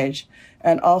every stage,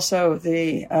 and also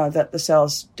that the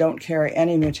cells don't carry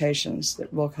any mutations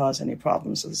that will cause any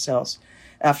problems with the cells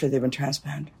after they've been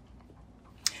transplanted.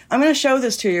 I'm going to show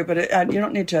this to you, but you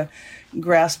don't need to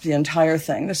grasp the entire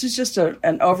thing. This is just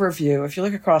an overview. If you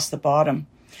look across the bottom,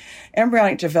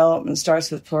 embryonic development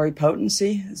starts with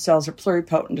pluripotency. The cells are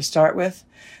pluripotent to start with.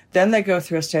 Then they go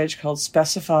through a stage called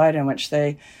specified, in which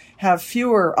they have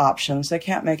fewer options. They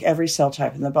can't make every cell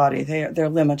type in the body. They're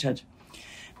limited.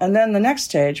 And then the next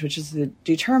stage, which is the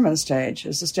determined stage,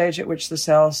 is the stage at which the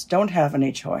cells don't have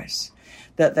any choice,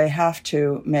 that they have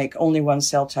to make only one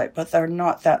cell type, but they're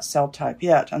not that cell type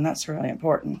yet, and that's really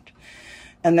important.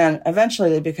 And then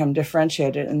eventually they become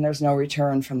differentiated, and there's no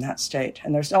return from that state.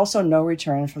 And there's also no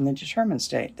return from the determined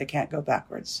state. They can't go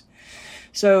backwards.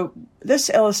 So this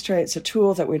illustrates a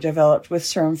tool that we developed with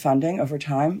CIRM funding over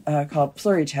time called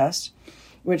pluritest,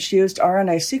 which used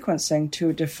RNA sequencing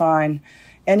to define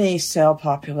any cell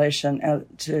population,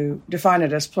 to define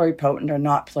it as pluripotent or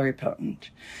not pluripotent.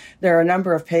 There are a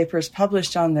number of papers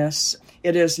published on this.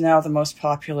 It is now the most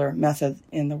popular method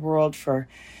in the world for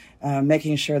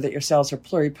making sure that your cells are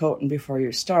pluripotent before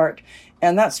you start.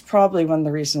 And that's probably one of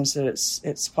the reasons that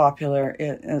it's popular.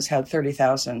 It has had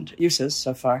 30,000 uses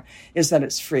so far, is that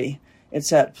it's free.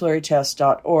 It's at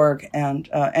pluritest.org, and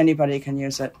anybody can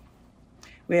use it.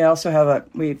 We also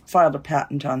we filed a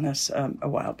patent on this a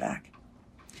while back.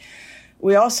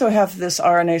 We also have this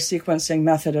RNA sequencing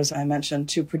method, as I mentioned,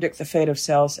 to predict the fate of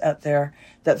cells that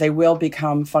they will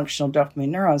become functional dopamine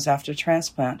neurons after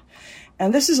transplant.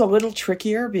 And this is a little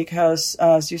trickier because,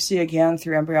 as you see again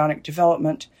through embryonic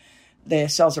development, the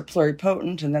cells are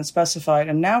pluripotent and then specified.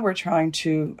 And now we're trying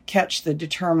to catch the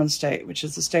determined state, which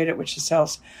is the state at which the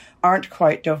cells aren't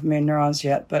quite dopamine neurons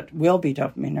yet, but will be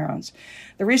dopamine neurons.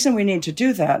 The reason we need to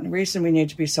do that, and the reason we need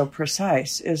to be so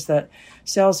precise, is that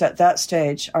cells at that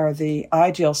stage are the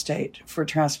ideal state for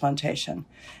transplantation.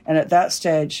 And at that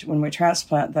stage, when we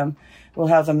transplant them, we'll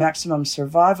have the maximum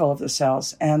survival of the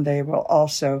cells, and they will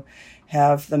also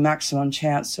have the maximum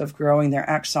chance of growing their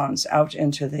axons out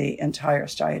into the entire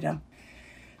striatum.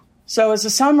 So as a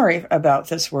summary about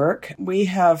this work, we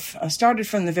have started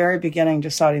from the very beginning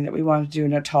deciding that we wanted to do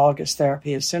an autologous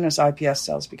therapy as soon as iPS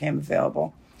cells became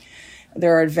available.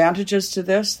 There are advantages to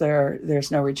this.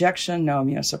 There's no rejection, no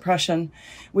immunosuppression.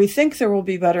 We think there will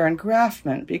be better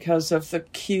engraftment because of the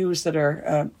cues that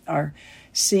are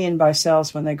seen by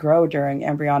cells when they grow during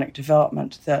embryonic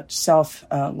development, that self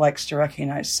likes to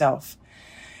recognize self.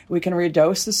 We can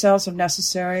redose the cells if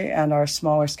necessary, and our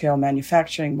smaller scale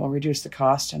manufacturing will reduce the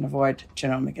cost and avoid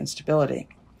genomic instability.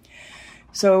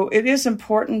 So it is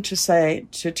important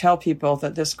to tell people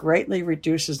that this greatly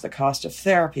reduces the cost of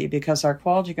therapy because our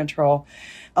quality control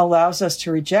allows us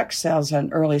to reject cells at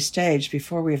an early stage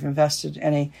before we've invested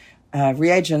any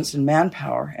reagents and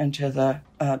manpower into the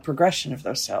progression of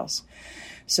those cells.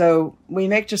 So we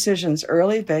make decisions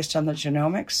early based on the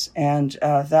genomics, and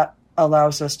that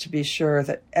allows us to be sure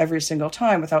that every single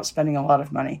time, without spending a lot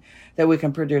of money, that we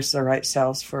can produce the right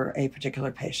cells for a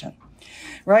particular patient.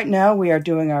 Right now, we are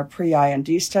doing our pre-IND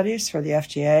studies for the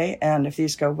FDA, and if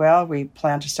these go well, we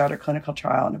plan to start a clinical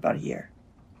trial in about a year.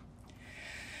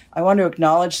 I want to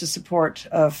acknowledge the support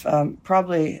of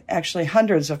probably actually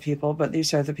hundreds of people, but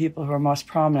these are the people who are most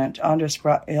prominent. Anders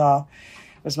Bratvial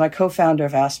was my co-founder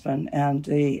of Aspen and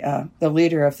the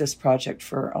leader of this project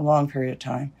for a long period of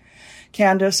time.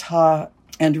 Candace, Ha,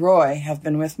 and Roy have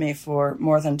been with me for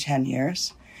more than 10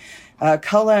 years.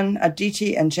 Cullen,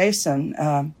 Aditi, and Jason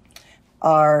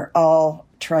are all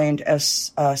trained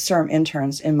as CERM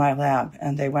interns in my lab,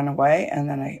 and they went away, and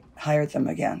then I hired them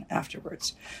again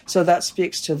afterwards. So that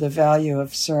speaks to the value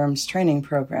of CERM's training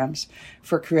programs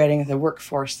for creating the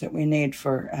workforce that we need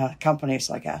for companies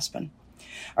like Aspen.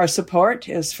 Our support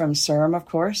is from CERM, of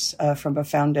course, from a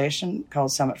foundation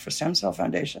called Summit for Stem Cell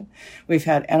Foundation. We've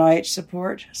had NIH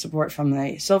support from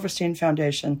the Silverstein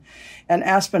Foundation, and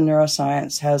Aspen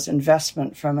Neuroscience has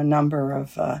investment from a number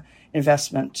of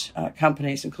investment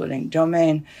companies, including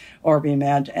Domain,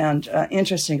 OrbiMed, and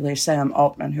interestingly, Sam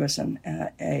Altman, who is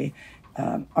an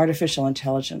artificial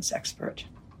intelligence expert.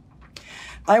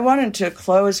 I wanted to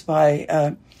close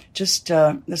by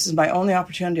this is my only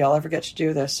opportunity I'll ever get to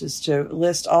do this, is to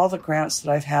list all the grants that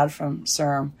I've had from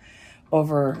CERM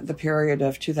over the period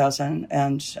of 2000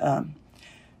 and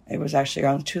it was actually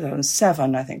around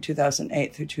 2007, I think,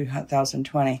 2008 through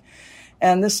 2020.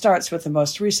 And this starts with the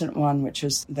most recent one, which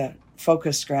is the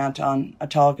focused grant on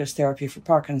autologous therapy for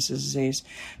Parkinson's disease.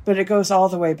 But it goes all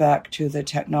the way back to the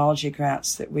technology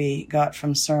grants that we got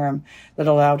from CERM that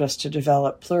allowed us to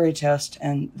develop Pluritest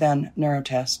and then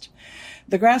Neurotest.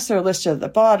 The grants that are listed at the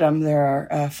bottom, there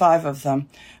are 5 of them,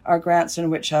 are grants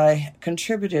in which I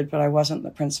contributed, but I wasn't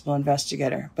the principal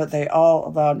investigator. But they all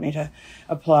allowed me to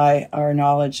apply our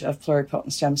knowledge of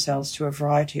pluripotent stem cells to a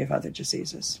variety of other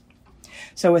diseases.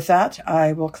 So with that,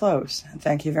 I will close.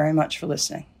 Thank you very much for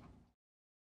listening.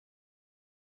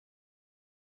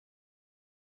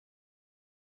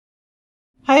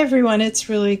 Hi, everyone. It's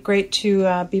really great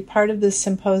to be part of this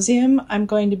symposium. I'm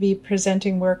going to be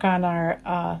presenting work on our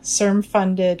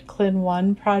CERM-funded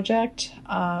CLIN1 project,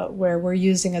 where we're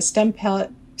using a stem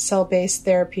cell-based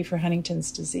therapy for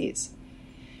Huntington's disease.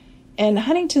 And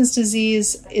Huntington's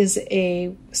disease is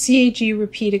a CAG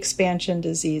repeat expansion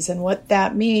disease. And what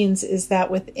that means is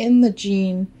that within the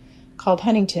gene called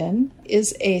Huntington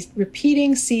is a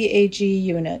repeating CAG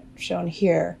unit, shown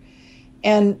here.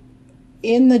 And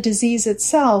in the disease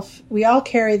itself, we all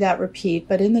carry that repeat,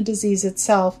 but in the disease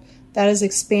itself, that is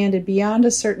expanded beyond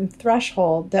a certain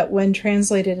threshold that when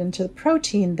translated into the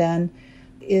protein then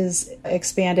is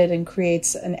expanded and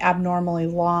creates an abnormally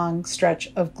long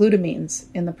stretch of glutamines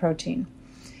in the protein.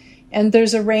 And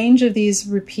there's a range of these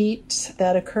repeats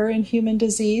that occur in human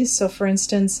disease. So for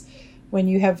instance, when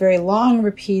you have very long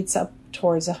repeats up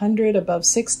towards 100, above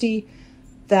 60,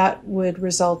 that would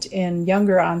result in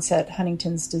younger onset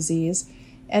Huntington's disease.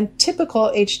 And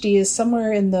typical HD is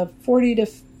somewhere in the 40 to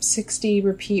 60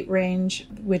 repeat range,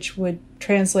 which would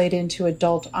translate into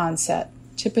adult onset.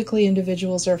 Typically,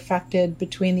 individuals are affected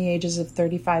between the ages of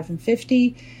 35 and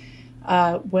 50.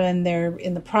 When they're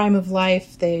in the prime of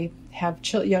life, they have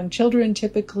young children,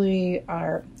 typically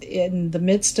are in the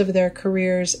midst of their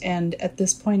careers. And at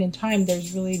this point in time,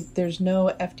 there's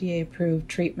no FDA-approved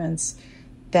treatments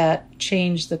that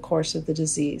change the course of the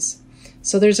disease.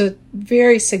 So there's a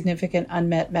very significant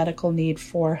unmet medical need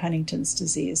for Huntington's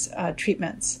disease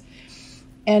treatments.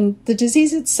 And the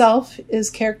disease itself is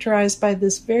characterized by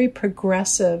this very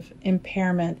progressive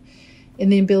impairment in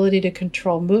the ability to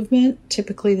control movement.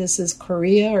 Typically, this is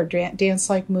chorea or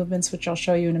dance-like movements, which I'll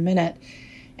show you in a minute.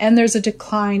 And there's a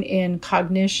decline in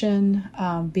cognition,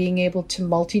 being able to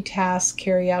multitask,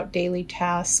 carry out daily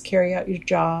tasks, carry out your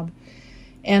job,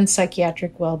 and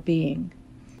psychiatric well-being.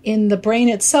 In the brain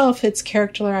itself, it's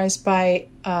characterized by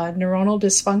neuronal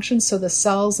dysfunction. So the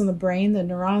cells in the brain, the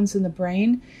neurons in the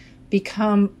brain,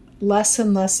 become less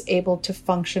and less able to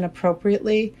function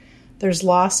appropriately. There's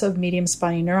loss of medium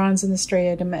spiny neurons in the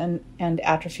striatum and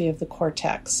atrophy of the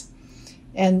cortex.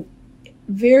 And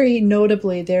very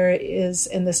notably, there is,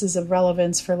 and this is of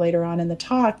relevance for later on in the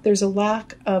talk, there's a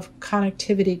lack of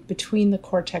connectivity between the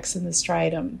cortex and the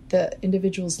striatum. The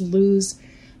individuals lose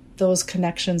those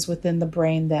connections within the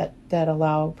brain that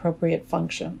allow appropriate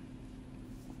function.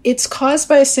 It's caused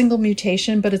by a single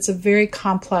mutation, but it's a very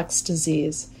complex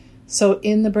disease. So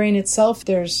in the brain itself,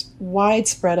 there's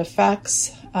widespread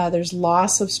effects. There's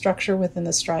loss of structure within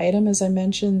the striatum, as I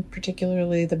mentioned,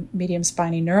 particularly the medium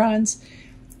spiny neurons.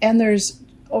 And there's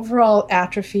overall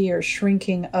atrophy or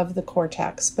shrinking of the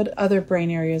cortex, but other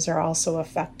brain areas are also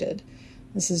affected.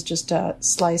 This is just a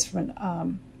slice from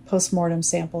a postmortem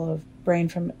sample of brain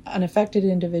from an unaffected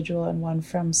individual and one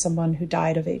from someone who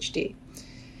died of HD.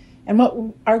 And what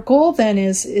our goal then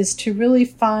is to really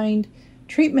find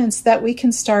treatments that we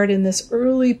can start in this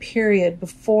early period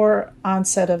before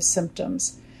onset of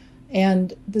symptoms.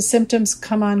 And the symptoms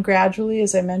come on gradually,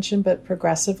 as I mentioned, but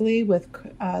progressively with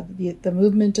the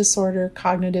movement disorder,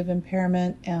 cognitive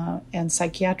impairment, and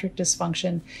psychiatric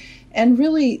dysfunction. And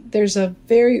really, there's a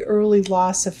very early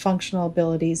loss of functional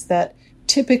abilities that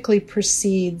typically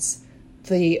precedes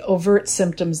the overt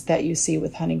symptoms that you see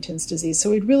with Huntington's disease.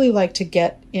 So we'd really like to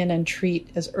get in and treat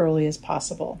as early as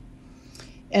possible.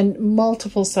 And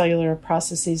multiple cellular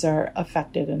processes are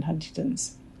affected in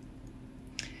Huntington's.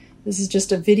 This is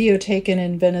just a video taken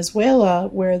in Venezuela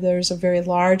where there's a very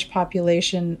large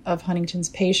population of Huntington's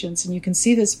patients. And you can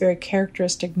see this very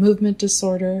characteristic movement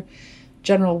disorder,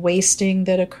 general wasting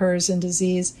that occurs in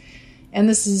disease. And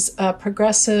this is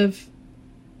progressive,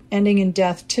 ending in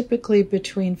death typically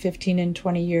between 15 and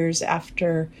 20 years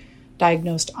after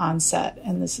diagnosed onset.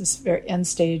 And this is very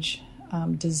end-stage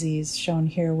disease shown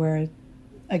here where,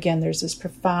 again, there's this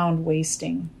profound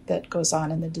wasting that goes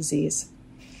on in the disease.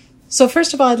 So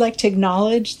first of all, I'd like to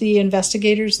acknowledge the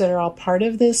investigators that are all part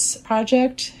of this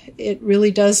project. It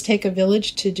really does take a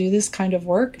village to do this kind of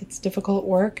work. It's difficult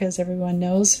work, as everyone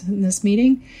knows in this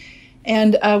meeting.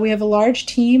 And we have a large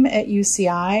team at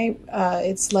UCI.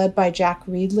 It's led by Jack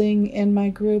Riedling in my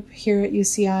group here at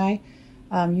UCI.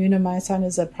 Yuna Maisan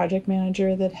is a project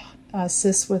manager that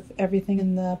assists with everything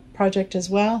in the project as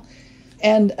well.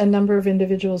 And a number of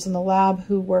individuals in the lab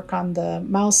who work on the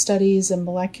mouse studies and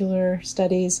molecular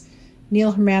studies.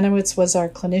 Neil Hermanowitz was our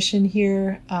clinician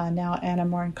here, now Anna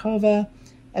Morenkova,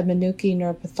 Ed Manuki,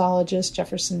 neuropathologist,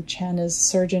 Jefferson Chen is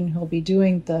surgeon who will be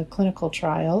doing the clinical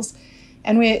trials.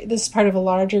 And this is part of a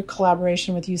larger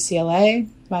collaboration with UCLA,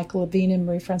 Michael Levine and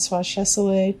Marie-Françoise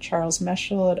Chesselet, Charles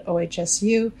Meschel at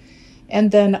OHSU,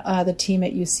 and then the team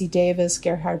at UC Davis,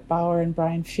 Gerhard Bauer and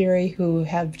Brian Fury, who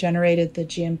have generated the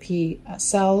GMP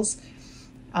cells.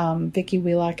 Vicki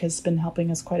Wheelock has been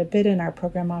helping us quite a bit, and our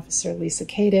program officer, Lisa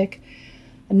Kadick.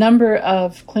 A number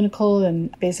of clinical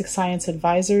and basic science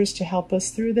advisors to help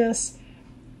us through this.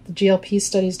 The GLP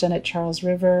studies done at Charles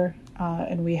River,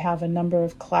 and we have a number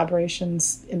of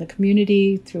collaborations in the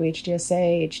community through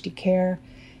HDSA, HD Care,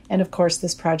 and of course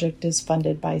this project is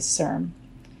funded by CIRM.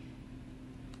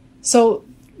 So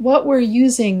what we're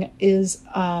using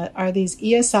are these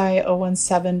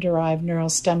ESI-017 derived neural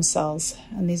stem cells,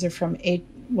 and these are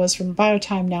was from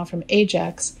Biotime, now from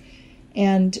Ajax.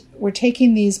 And we're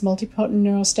taking these multipotent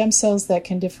neural stem cells that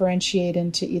can differentiate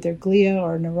into either glia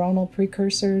or neuronal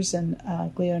precursors and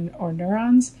glia or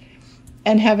neurons,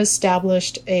 and have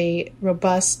established a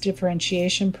robust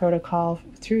differentiation protocol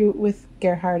with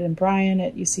Gerhard and Brian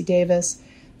at UC Davis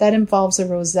that involves a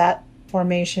rosette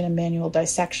formation and manual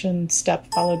dissection step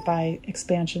followed by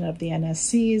expansion of the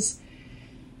NSCs.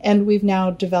 And we've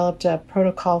now developed a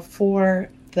protocol for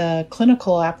the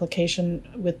clinical application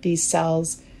with these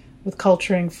cells, with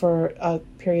culturing for a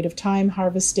period of time,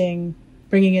 harvesting,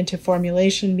 bringing into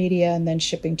formulation media, and then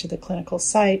shipping to the clinical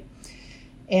site,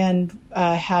 and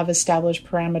have established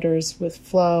parameters with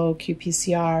flow,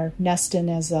 qPCR, nestin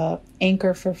as an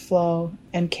anchor for flow,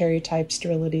 and karyotype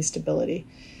sterility stability.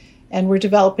 And we're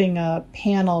developing a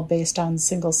panel based on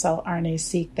single-cell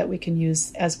RNA-seq that we can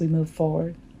use as we move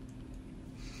forward.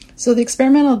 So the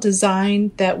experimental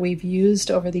design that we've used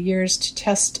over the years to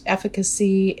test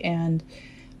efficacy and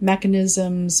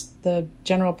mechanisms, the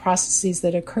general processes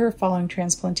that occur following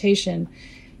transplantation,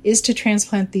 is to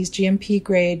transplant these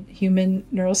GMP-grade human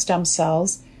neural stem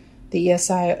cells, the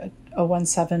ESI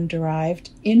 017 derived,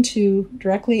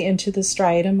 directly into the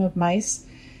striatum of mice.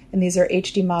 And these are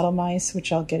HD model mice,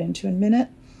 which I'll get into in a minute.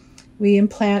 We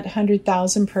implant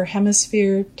 100,000 per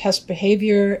hemisphere, test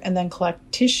behavior, and then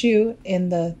collect tissue in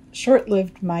the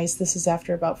short-lived mice. This is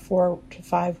after about 4 to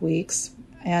 5 weeks.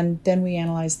 And then we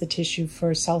analyze the tissue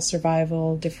for cell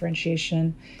survival,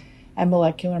 differentiation, and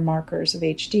molecular markers of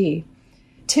HD.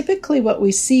 Typically, what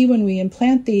we see when we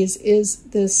implant these is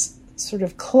this sort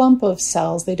of clump of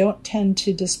cells. They don't tend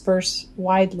to disperse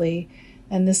widely.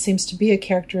 And this seems to be a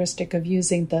characteristic of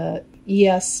using the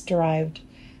ES-derived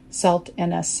CELT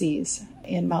NSCs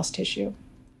in mouse tissue.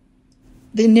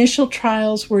 The initial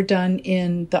trials were done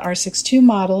in the R62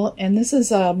 model, and this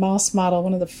is a mouse model,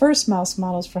 one of the first mouse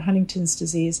models for Huntington's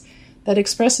disease, that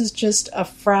expresses just a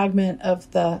fragment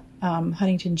of the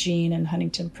Huntington gene and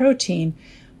Huntington protein,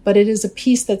 but it is a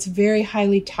piece that's very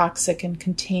highly toxic and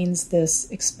contains this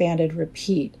expanded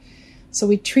repeat. So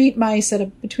we treat mice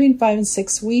at between 5 and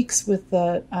 6 weeks with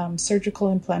the surgical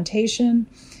implantation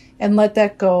and let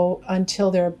that go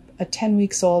until they're 10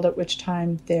 weeks old, at which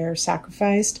time they're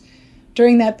sacrificed.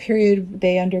 During that period,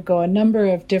 they undergo a number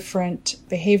of different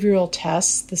behavioral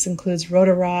tests. This includes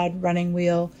rotarod, running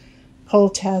wheel, pull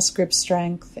test, grip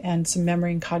strength, and some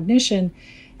memory and cognition.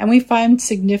 And we find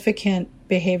significant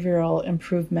behavioral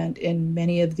improvement in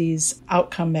many of these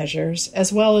outcome measures,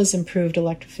 as well as improved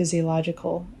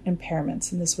electrophysiological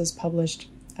impairments. And this was published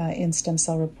in Stem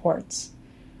Cell Reports.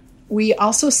 We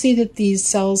also see that these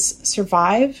cells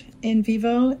survive in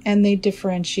vivo and they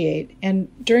differentiate. And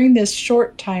during this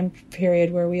short time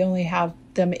period where we only have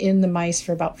them in the mice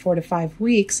for about 4 to 5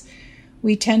 weeks,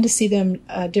 we tend to see them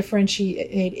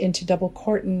differentiate into double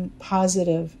cortin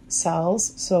positive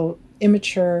cells, so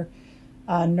immature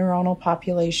neuronal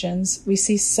populations. We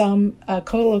see some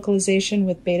co-localization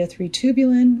with beta-3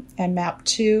 tubulin and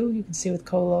MAP2. You can see with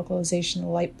co-localization in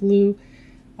light blue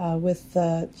with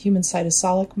the human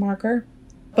cytosolic marker.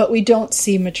 But we don't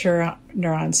see mature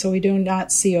neurons, so we do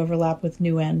not see overlap with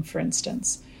NurOwn, for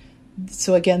instance.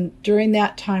 So again, during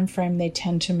that time frame, they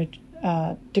tend to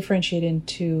differentiate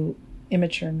into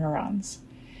immature neurons.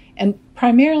 And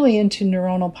primarily into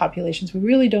neuronal populations, we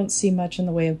really don't see much in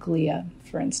the way of glia,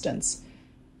 for instance.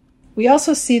 We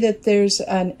also see that there's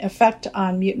an effect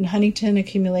on mutant Huntington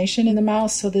accumulation in the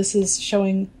mouse. So this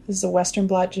is a Western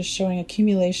blot just showing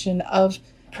accumulation of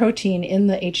protein in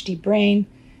the HD brain.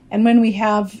 And when we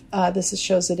have, this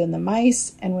shows it in the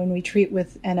mice, and when we treat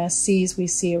with NSCs, we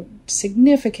see a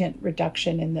significant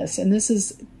reduction in this. And this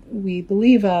is, we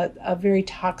believe, a very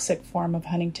toxic form of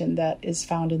Huntington that is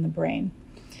found in the brain.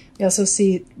 We also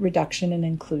see reduction in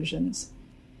inclusions.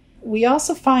 We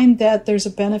also find that there's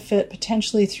a benefit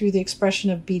potentially through the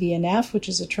expression of BDNF, which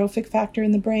is a trophic factor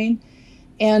in the brain.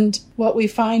 And what we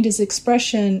find is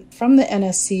expression from the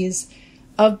NSCs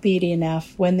of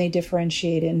BDNF when they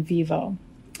differentiate in vivo.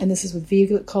 And this is with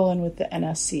vehicle and with the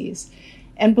NSCs.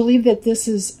 And believe that this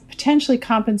is potentially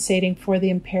compensating for the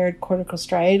impaired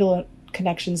corticostriatal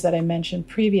connections that I mentioned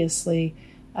previously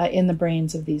in the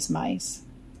brains of these mice.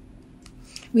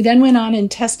 We then went on and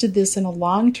tested this in a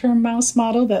long-term mouse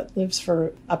model that lives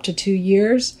for up to 2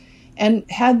 years and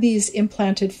had these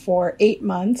implanted for 8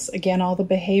 months. Again, all the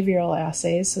behavioral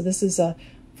assays. So this is a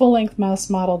full-length mouse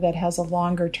model that has a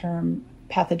longer-term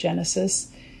pathogenesis.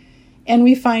 And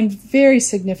we find very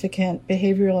significant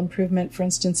behavioral improvement, for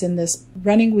instance, in this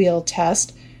running wheel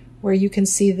test, where you can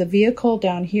see the vehicle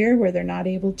down here where they're not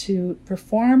able to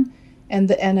perform, and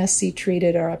the NSC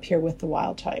treated are up here with the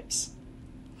wild types.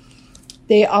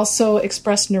 They also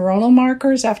express neuronal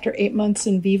markers after 8 months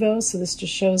in vivo, so this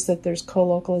just shows that there's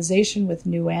co-localization with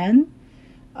NurOwn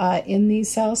in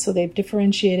these cells, so they've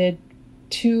differentiated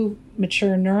 2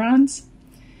 mature neurons.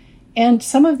 And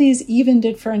some of these even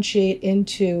differentiate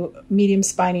into medium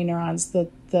spiny neurons,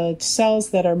 the cells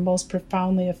that are most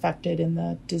profoundly affected in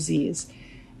the disease.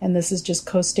 And this is just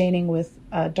co-staining with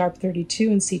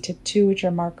DARP32 and CTIP2, which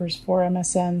are markers for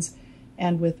MSNs,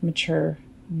 and with mature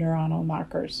neuronal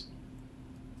markers.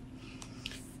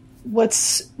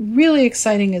 What's really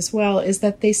exciting as well is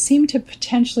that they seem to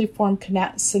potentially form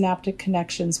synaptic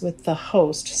connections with the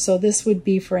host. So this would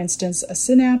be, for instance, a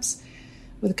synapse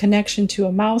with a connection to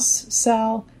a mouse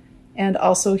cell and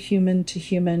also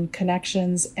human-to-human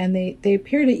connections. And they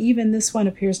appear to, even this one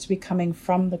appears to be coming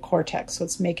from the cortex, so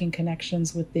it's making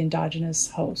connections with the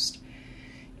endogenous host.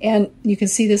 And you can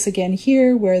see this again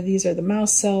here, where these are the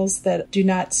mouse cells that do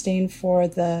not stain for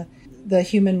the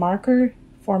human marker,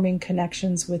 forming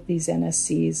connections with these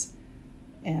NSCs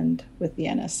and with the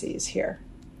NSCs here.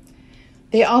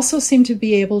 They also seem to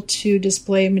be able to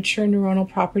display mature neuronal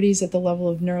properties at the level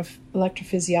of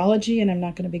neuroelectrophysiology, and I'm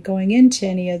not going to be going into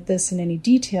any of this in any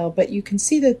detail, but you can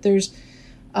see that there's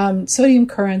sodium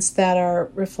currents that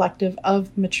are reflective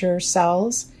of mature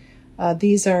cells.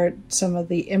 These are some of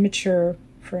the immature,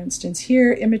 for instance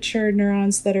here, immature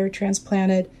neurons that are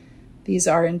transplanted. These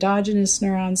are endogenous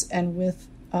neurons, and with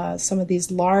some of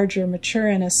these larger mature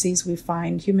NSCs we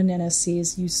find, human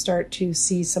NSCs, you start to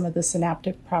see some of the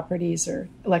synaptic properties or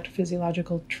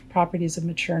electrophysiological properties of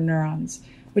mature neurons,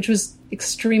 which was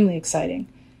extremely exciting.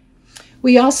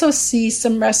 We also see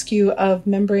some rescue of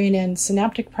membrane and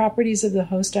synaptic properties of the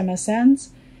host MSNs.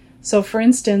 So for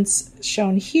instance,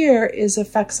 shown here is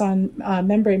effects on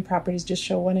membrane properties. Just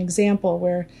show one example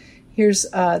where here's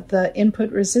the input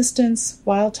resistance,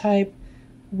 wild type,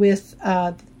 with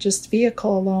just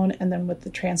vehicle alone, and then with the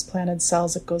transplanted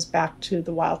cells, it goes back to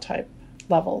the wild type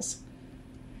levels.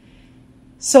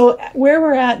 So where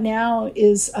we're at now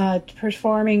is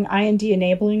performing IND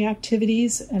enabling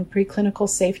activities and preclinical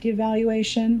safety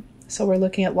evaluation. So we're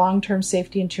looking at long-term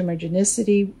safety and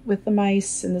tumorigenicity with the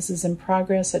mice, and this is in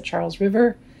progress at Charles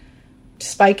River.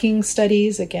 Spiking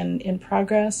studies, again, in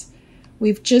progress.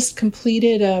 We've just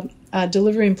completed a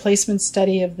delivery and placement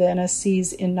study of the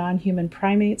NSCs in non-human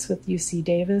primates with UC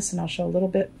Davis, and I'll show a little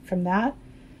bit from that.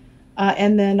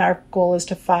 And then our goal is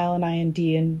to file an IND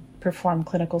and perform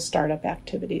clinical startup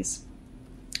activities.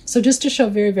 So just to show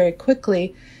very, very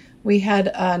quickly, we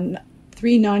had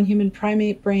 3 non-human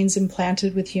primate brains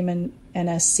implanted with human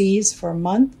NSCs for a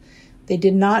month. They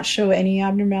did not show any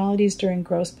abnormalities during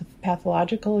gross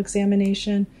pathological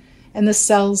examination, and the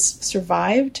cells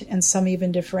survived, and some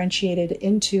even differentiated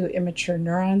into immature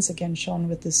neurons, again shown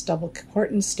with this double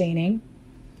cortin staining.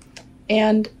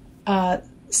 And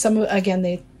some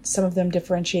of them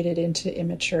differentiated into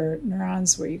immature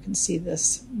neurons, where you can see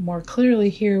this more clearly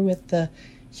here with the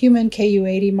human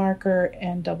Ku80 marker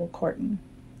and double cortin.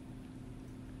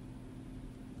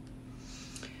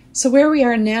 So where we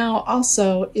are now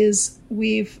also is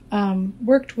we've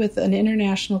worked with an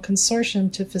international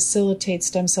consortium to facilitate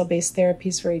stem cell-based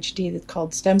therapies for HD that's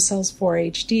called Stem Cells for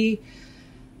HD.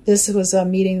 This was a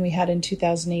meeting we had in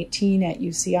 2018 at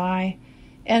UCI.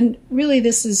 And really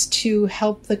this is to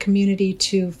help the community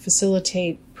to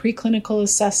facilitate preclinical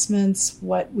assessments,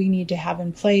 what we need to have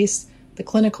in place, the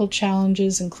clinical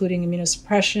challenges, including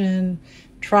immunosuppression,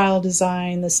 trial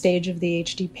design, the stage of the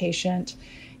HD patient.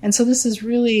 And so this has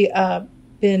really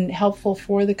been helpful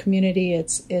for the community.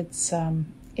 It's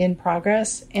in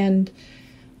progress, and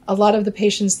a lot of the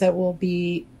patients that we'll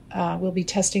be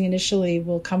testing initially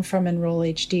will come from Enroll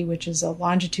HD, which is a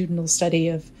longitudinal study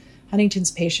of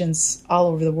Huntington's patients all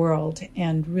over the world,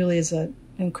 and really is an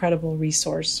incredible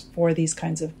resource for these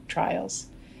kinds of trials.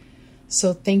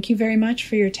 So thank you very much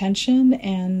for your attention,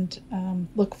 and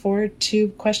look forward to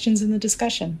questions in the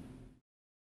discussion.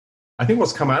 I think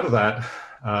what's come out of that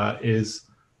is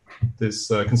this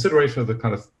consideration of the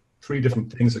kind of 3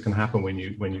 different things that can happen when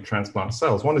you transplant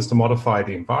cells. One is to modify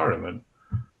the environment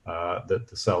that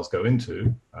the cells go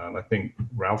into. I think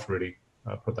Ralph really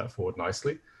put that forward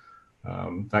nicely.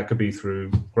 That could be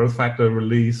through growth factor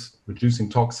release, reducing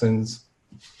toxins,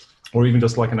 or even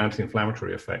just like an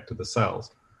anti-inflammatory effect to the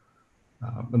cells.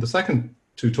 And the second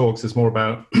 2 talks is more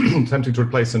about attempting to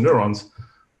replace the neurons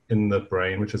in the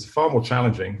brain, which is far more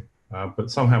challenging,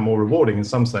 but somehow more rewarding in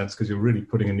some sense, because you're really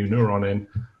putting a new neuron in.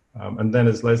 And then,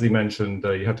 as Leslie mentioned,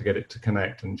 you have to get it to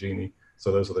connect, and Jeanne.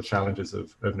 So those are the challenges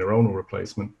of neuronal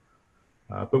replacement.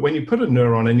 But when you put a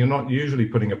neuron in, you're not usually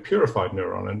putting a purified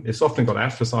neuron, and it's often got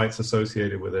astrocytes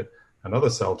associated with it and other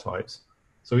cell types.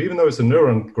 So even though it's a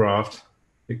neuron graft,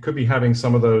 it could be having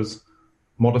some of those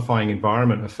modifying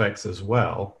environment effects as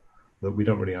well that we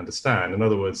don't really understand. In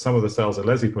other words, some of the cells that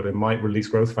Leslie put in might release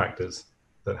growth factors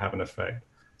that have an effect.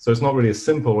 So it's not really as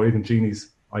simple, or even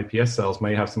Jeanne's iPS cells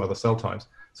may have some other cell types.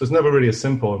 So it's never really as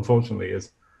simple, unfortunately,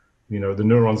 as the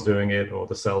neuron's doing it or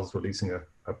the cells releasing a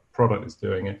product is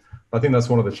doing it. I think that's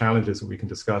one of the challenges that we can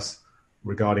discuss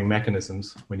regarding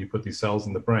mechanisms when you put these cells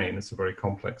in the brain. It's a very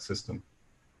complex system.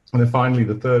 And then finally,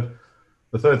 the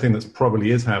third thing that's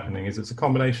probably is happening is it's a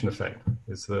combination effect.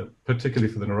 It's that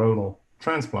particularly for the neuronal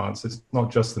transplants, it's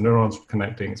not just the neurons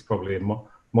connecting, it's probably a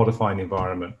modifying the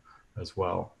environment as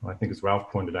well. I think, as Ralph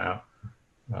pointed out,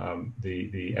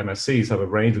 The MSCs have a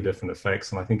range of different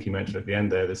effects, and I think you mentioned at the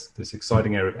end there this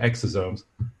exciting area of exosomes.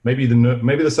 Maybe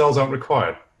the cells aren't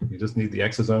required. You just need the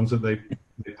exosomes that they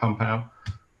pump out,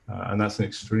 and that's an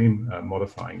extreme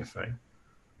modifying effect.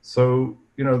 So,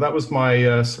 that was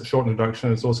my short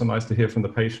introduction. It's also nice to hear from the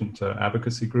patient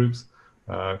advocacy groups,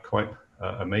 quite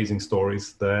amazing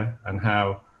stories there, and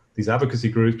how these advocacy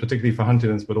groups, particularly for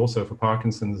Huntington's, but also for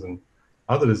Parkinson's and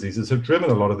other diseases, have driven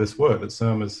a lot of this work that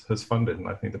CIRM has funded. And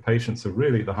I think the patients are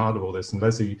really at the heart of all this. And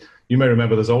Leslie, you may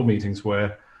remember those old meetings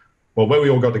where we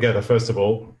all got together, first of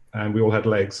all, and we all had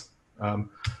legs,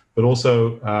 but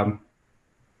also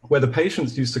where the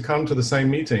patients used to come to the same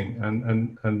meeting.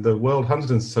 And the World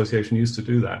Huntington's Association used to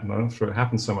do that. And I'm not sure it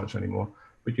happens so much anymore.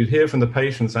 But you'd hear from the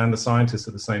patients and the scientists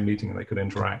at the same meeting, and they could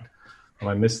interact. And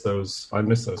I miss those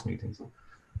meetings.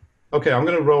 Okay, I'm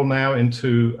going to roll now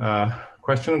into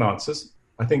question and answers.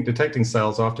 I think detecting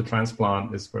cells after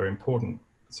transplant is very important.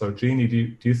 So, Jeanne,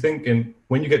 do you think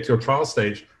when you get to your trial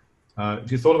stage,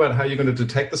 have you thought about how you're going to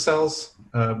detect the cells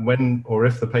when or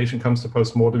if the patient comes to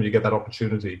postmortem, you get that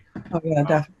opportunity? Oh, yeah,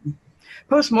 definitely.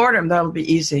 Postmortem, that'll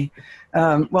be easy.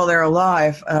 While they're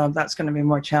alive, that's going to be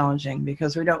more challenging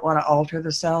because we don't want to alter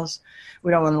the cells.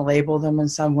 We don't want to label them in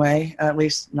some way, at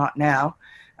least not now.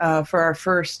 For our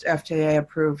first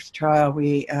FDA-approved trial,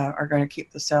 we are going to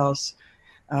keep the cells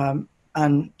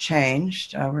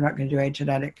unchanged. We're not going to do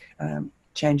agenetic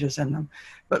changes in them.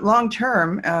 But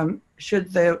long-term,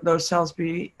 should those cells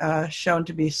be shown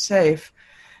to be safe,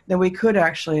 then we could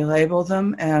actually label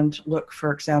them and look,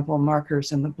 for example,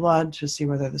 markers in the blood to see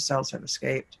whether the cells have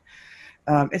escaped.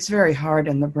 It's very hard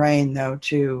in the brain, though,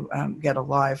 to get a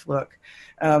live look.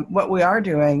 What we are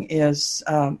doing is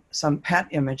some PET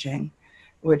imaging,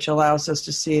 which allows us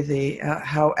to see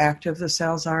how active the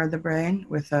cells are in the brain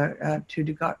with a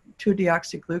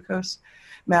 2-deoxyglucose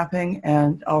mapping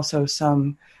and also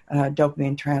some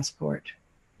dopamine transport.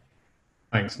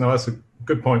 Thanks. No, that's a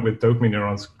good point with dopamine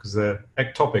neurons because they're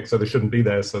ectopic, so they shouldn't be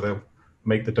there, so they'll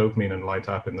make the dopamine and light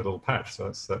up in the little patch, so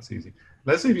that's easy.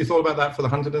 Leslie, have you thought about that for the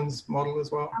Huntington's model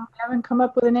as well? I haven't come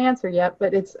up with an answer yet,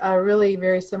 but it's really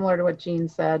very similar to what Jeanne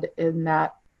said in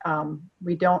that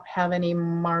we don't have any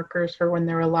markers for when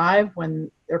they're alive. When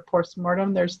they're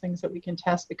postmortem, there's things that we can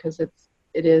test because it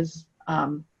is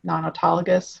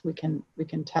non-autologous. We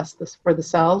can test this for the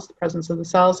cells, the presence of the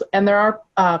cells, and there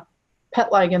are PET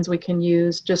ligands we can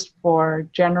use just for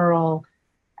general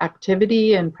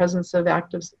activity and presence of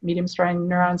active medium-strand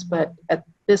neurons, but at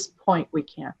this point we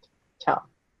can't tell.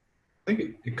 I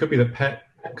think it could be that PET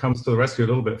comes to the rescue a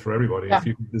little bit for everybody. Yeah. If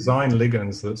you can design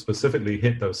ligands that specifically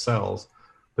hit those cells,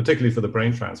 particularly for the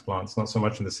brain transplants, not so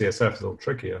much in the CSF, it's a little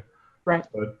trickier. Right.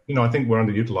 But, I think we're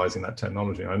underutilizing that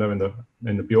technology. I know in the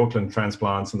Bjorklund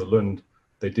transplants and the Lund,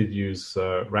 they did use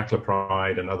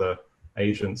raclopride and other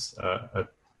agents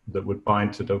that would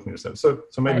bind to dopamine receptors. So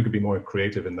maybe we could be more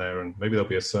creative in there, and maybe there'll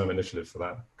be a CIRM initiative for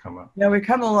that come up. Yeah, we've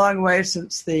come a long way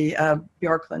since the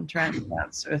Bjorklund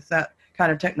transplants with that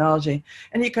kind of technology.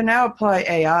 And you can now apply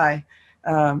AI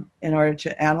in order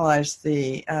to analyze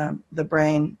the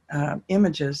brain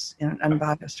images in an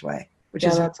unbiased way, which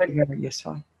is very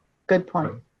useful. Good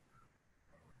point.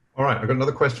 All right, I've got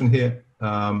another question here.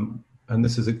 And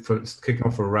this is kicking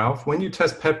off for Ralph. When you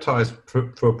test peptides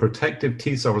for a protective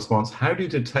T cell response, how do you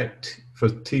detect for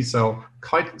T cell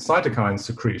cytokine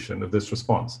secretion of this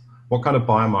response? What kind of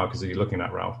biomarkers are you looking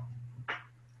at, Ralph?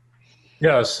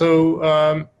 Yeah,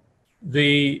 so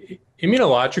the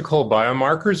immunological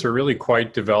biomarkers are really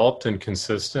quite developed and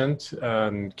consistent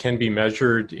and can be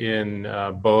measured in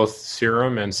both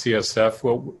serum and CSF.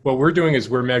 What we're doing is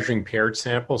we're measuring paired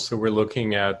samples, so we're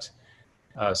looking at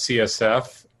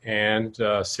CSF and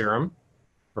serum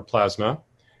or plasma.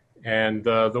 And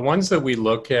the ones that we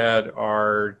look at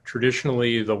are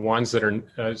traditionally the ones that are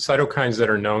cytokines that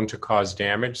are known to cause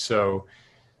damage. So,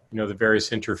 the various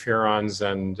interferons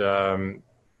and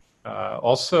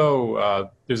also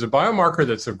there's a biomarker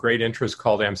that's of great interest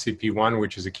called MCP1,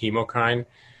 which is a chemokine.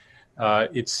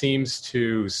 It seems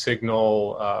to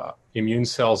signal immune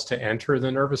cells to enter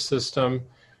the nervous system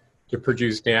to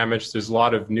produce damage. There's a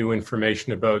lot of new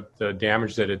information about the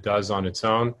damage that it does on its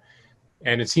own.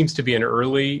 And it seems to be an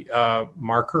early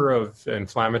marker of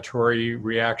inflammatory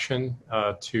reaction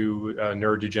to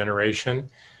neurodegeneration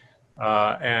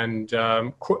and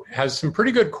has some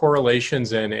pretty good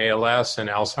correlations in ALS and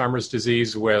Alzheimer's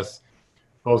disease with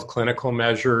both clinical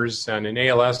measures. And in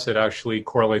ALS, it actually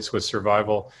correlates with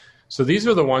survival. So these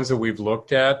are the ones that we've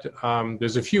looked at.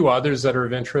 There's a few others that are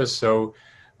of interest. So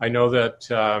I know that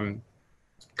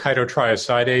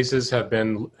chitotriosidases have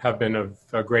been of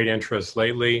great interest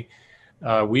lately.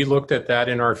 We looked at that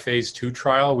in our phase 2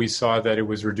 trial. We saw that it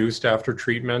was reduced after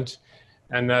treatment,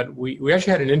 and that we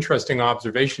actually had an interesting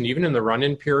observation. Even in the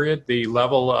run-in period, the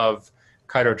level of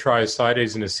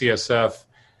chitotriosidase in the CSF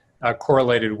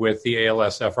correlated with the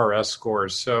ALS-FRS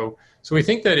scores. So we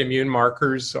think that immune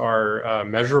markers are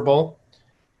measurable,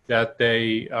 that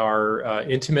they are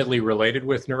intimately related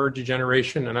with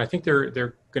neurodegeneration, and I think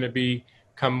they're going to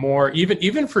become more,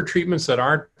 even for treatments that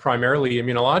aren't primarily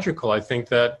immunological. I think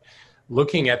that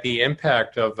looking at the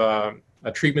impact of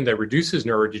a treatment that reduces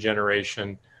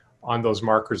neurodegeneration on those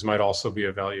markers might also be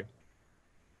of value.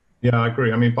 Yeah, I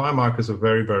agree. I mean, biomarkers are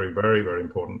very, very, very, very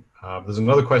important. There's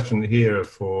another question here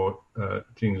for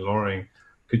Jeanne Loring.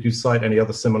 Could you cite any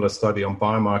other similar study on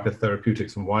biomarker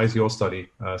therapeutics, and why is your study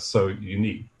so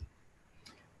unique?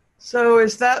 So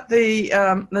is that the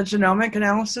genomic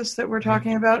analysis that we're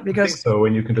talking about? Because I think so,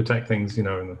 when you can detect things, in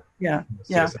the yeah.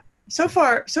 CSF. So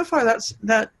far,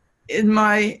 that in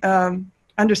my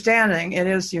understanding, it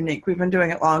is unique. We've been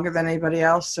doing it longer than anybody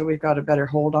else, so we've got a better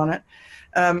hold on it.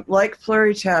 Like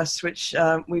pluritests, which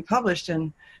we published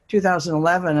in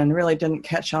 2011 and really didn't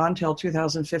catch on till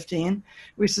 2015,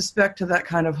 we suspect that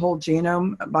kind of whole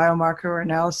genome biomarker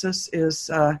analysis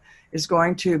is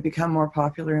going to become more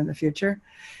popular in the future.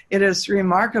 It is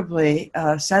remarkably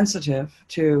sensitive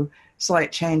to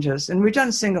slight changes, and we've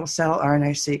done single-cell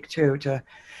RNA-seq too to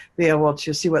be able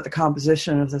to see what the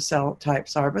composition of the cell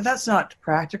types are, but that's not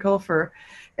practical for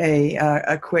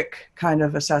a quick kind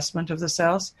of assessment of the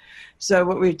cells. So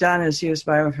what we've done is use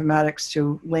bioinformatics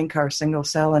to link our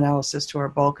single-cell analysis to our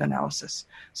bulk analysis,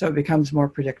 so it becomes more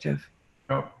predictive.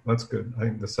 Oh, that's good. I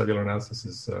think the cellular analysis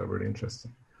is really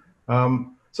interesting.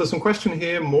 So some question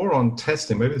here more on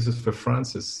testing. Maybe this is for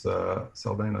Francis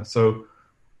Saldana. So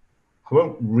I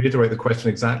won't reiterate the question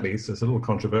exactly, so it's a little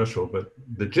controversial, but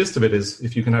the gist of it is,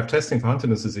 if you can have testing for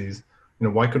Huntington's disease,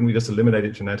 why couldn't we just eliminate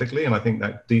it genetically? And I think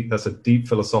that's a deep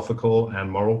philosophical and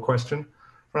moral question,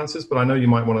 Francis, but I know you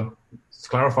might want to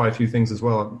clarify a few things as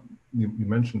well. You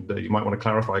mentioned that you might want to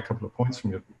clarify a couple of points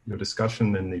from your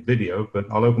discussion in the video, but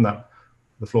I'll open the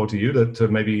floor to you to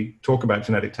maybe talk about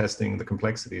genetic testing, the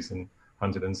complexities in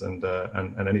Huntington's, and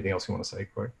anything else you want to say,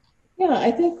 Corey. Yeah,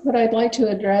 I think what I'd like to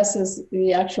address is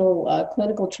the actual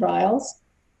clinical trials.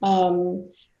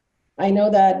 I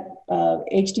know that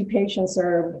HD patients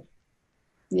are,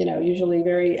 usually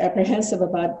very apprehensive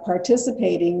about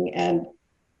participating, and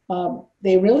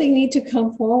they really need to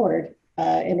come forward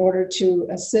in order to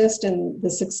assist in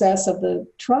the success of the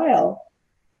trial.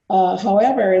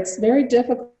 However, it's very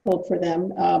difficult for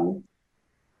them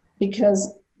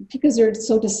because they're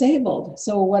so disabled.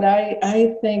 So what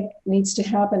I think needs to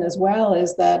happen as well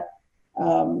is that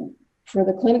for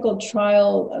the clinical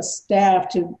trial staff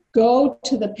to go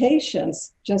to the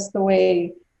patients just the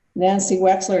way Nancy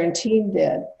Wexler and team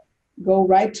did, go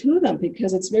right to them,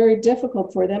 because it's very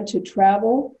difficult for them to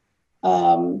travel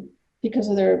because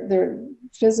of their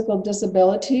physical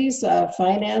disabilities,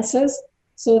 finances.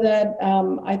 So that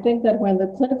I think that when the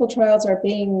clinical trials are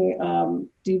being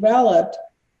developed,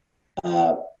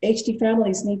 HD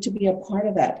families need to be a part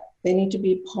of that. They need to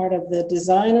be part of the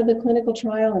design of the clinical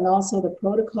trial and also the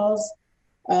protocols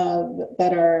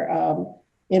that are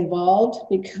involved,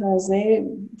 because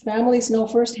families know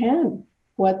firsthand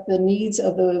what the needs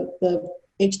of the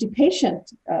HD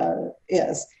patient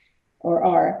is or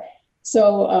are.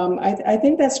 So I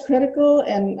think that's critical,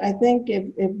 and I think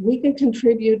if we can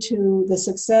contribute to the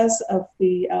success of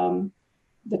the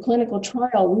clinical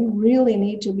trial, we really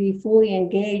need to be fully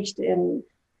engaged in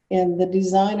the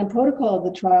design and protocol of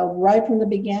the trial right from the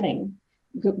beginning.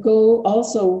 Go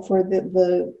also for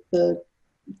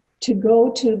to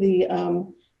go to the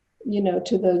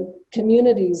to the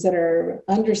communities that are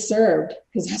underserved,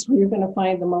 because that's where you're going to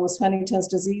find the most Huntington's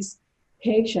disease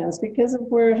patients, because of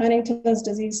where Huntington's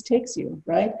disease takes you,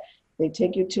 right? They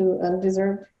take you to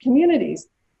undeserved communities.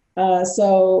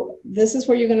 So this is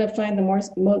where you're going to find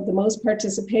the most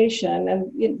participation,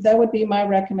 and that would be my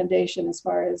recommendation as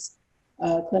far as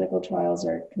clinical trials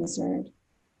are concerned.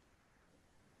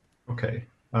 Okay,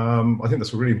 I think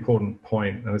that's a really important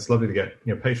point, and it's lovely to get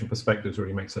patient perspectives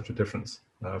really make such a difference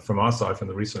from our side, from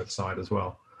the research side as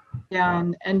well.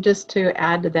 Yeah, and just to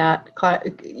add to that,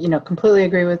 completely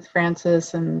agree with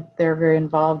Francis, and they're very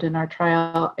involved in our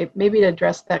trial. Maybe to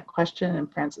address that question,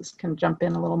 and Francis can jump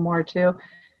in a little more too.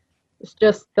 It's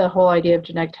just the whole idea of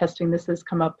genetic testing. This has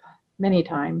come up many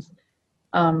times,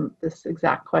 this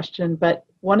exact question. But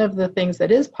one of the things that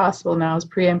is possible now is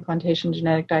pre-implantation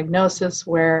genetic diagnosis,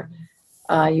 where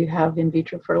you have in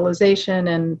vitro fertilization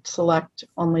and select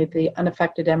only the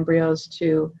unaffected embryos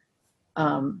to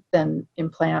then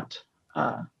implant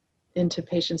into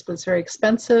patients. But it's very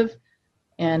expensive.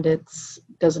 and it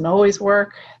doesn't always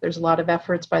work. There's a lot of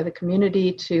efforts by the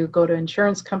community to go to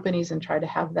insurance companies and try to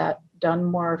have that done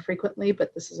more frequently,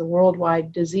 but this is a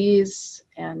worldwide disease,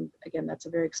 and again, that's a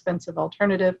very expensive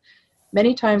alternative.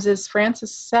 Many times, as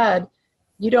Francis said,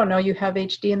 you don't know you have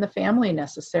HD in the family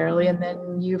necessarily, and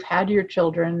then you've had your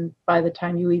children by the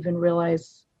time you even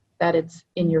realize that it's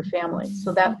in your family.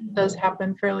 So that does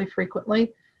happen fairly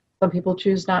frequently. Some people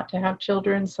choose not to have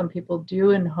children. Some people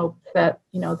do and hope that,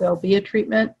 there'll be a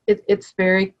treatment. It's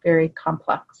very, very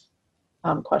complex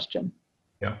question.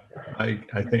 Yeah, I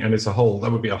think, and that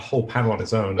would be a whole panel on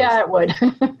its own. Yeah, it would.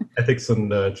 Ethics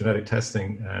and genetic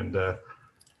testing, and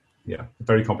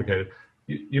very complicated.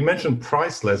 You mentioned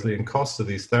price, Leslie, and cost of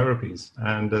these therapies.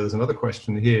 And there's another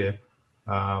question here,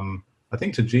 I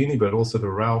think to Jeanne, but also to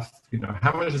Ralph.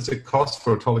 How much does it cost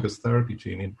for autologous therapy,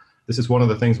 Jeanne? This is one of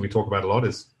the things we talk about a lot,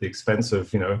 is the expense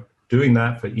of, doing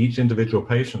that for each individual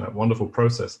patient, that wonderful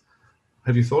process.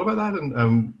 Have you thought about that?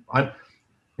 And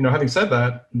having said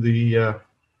that,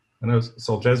 I know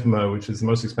Zolgensma, which is the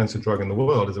most expensive drug in the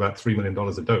world, is about $3 million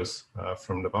a dose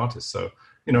from Novartis. So,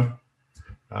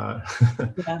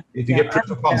 if you get proof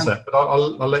of concept, but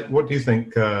I'll let, what do you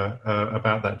think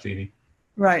about that, Jeanne?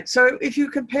 Right. So if you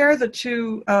compare the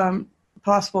two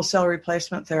possible cell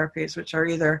replacement therapies, which are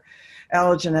either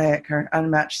allogeneic or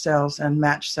unmatched cells and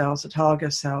matched cells,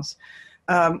 autologous cells,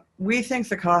 we think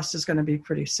the cost is going to be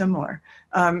pretty similar.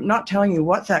 I'm not telling you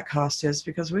what that cost is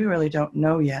because we really don't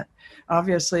know yet.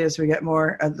 Obviously, as we get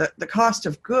more, the cost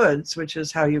of goods, which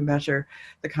is how you measure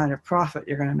the kind of profit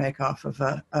you're going to make off of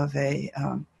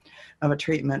a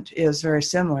treatment, is very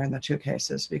similar in the two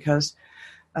cases because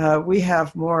we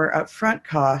have more upfront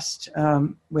cost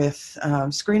with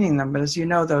screening them. But as you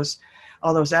know,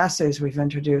 all those assays we've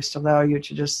introduced allow you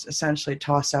to just essentially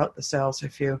toss out the cells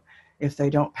if they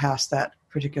don't pass that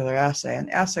particular assay, and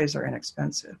assays are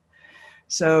inexpensive.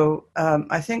 So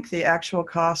I think the actual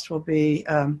cost will be.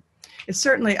 It's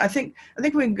certainly. I think we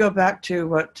can go back to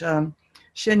what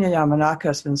Shinya Yamanaka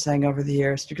has been saying over the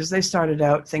years, because they started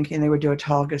out thinking they would do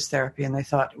autologous therapy, and they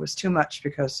thought it was too much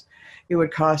because it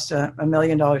would cost $1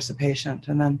 million a patient.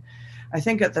 And then I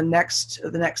think at the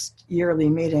next yearly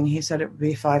meeting, he said it would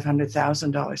be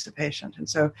 $500,000 a patient. And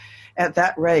so at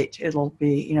that rate, it'll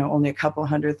be only a couple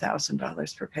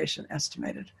 $100,000 per patient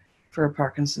estimated for a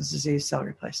Parkinson's disease cell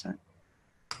replacement.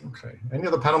 Okay. Any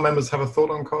other panel members have a thought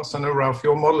on cost? I know, Ralph,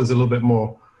 your model is a little bit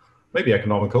more maybe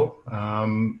economical,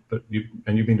 but you've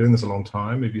been doing this a long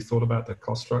time. Have you thought about the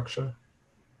cost structure?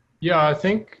 Yeah, I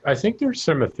think there's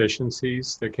some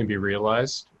efficiencies that can be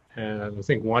realized. And I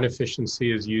think one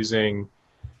efficiency is using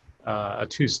a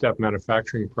two-step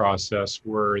manufacturing process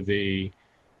where the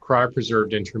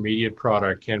cryopreserved intermediate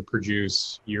product can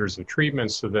produce years of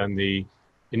treatment. So then the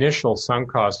initial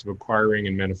sunk cost of acquiring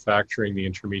and manufacturing the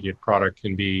intermediate product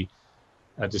can be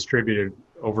distributed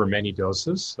over many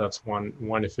doses. That's one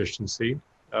efficiency.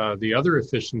 The other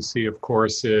efficiency, of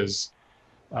course, is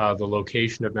the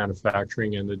location of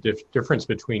manufacturing and the difference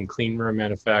between clean room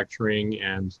manufacturing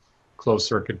and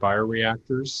closed-circuit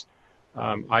bioreactors.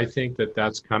 I think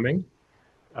that's coming,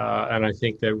 and I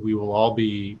think that we will all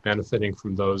be benefiting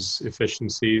from those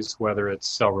efficiencies, whether it's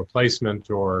cell replacement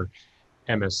or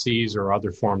MSCs or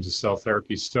other forms of cell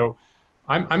therapy. So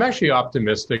I'm actually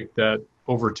optimistic that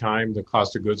over time the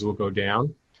cost of goods will go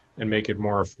down and make it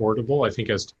more affordable. I think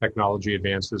as technology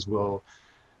advances, we'll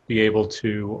be able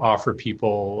to offer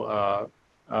people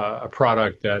a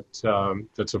product that's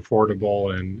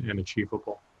affordable and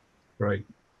achievable. Right.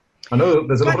 I know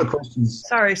there's a lot of questions.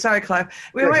 Sorry, Clive.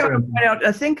 We might want to point out,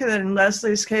 I think that in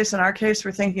Leslie's case, in our case,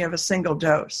 we're thinking of a single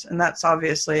dose, and that's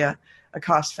obviously a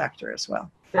cost factor as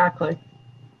well. Exactly.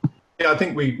 Yeah, I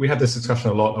think we had this discussion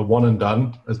a lot, a one and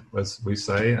done, as we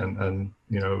say, and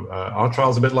our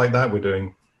trial's a bit like that. We're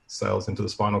doing cells into the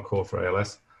spinal cord for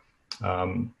ALS.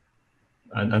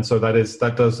 And so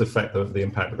that does affect the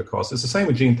impact of the cost. It's the same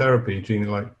with gene therapy.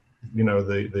 The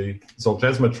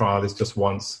Zolgensma trial is just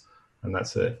once, and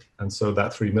that's it. And so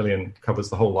that $3 million covers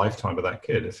the whole lifetime of that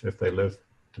kid. If they live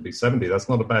to be 70, that's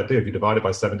not a bad deal. If you divide it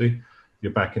by 70,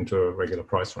 you're back into a regular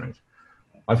price range.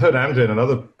 I've heard Amgen and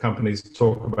other companies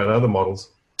talk about other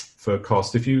models for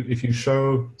cost. If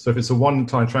it's a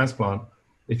one-time transplant,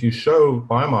 if you show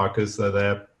biomarkers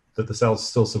that the cells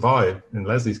still survive, in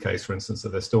Leslie's case, for instance, that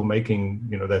they're still making,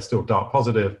 they're still DART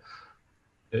positive,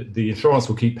 the insurance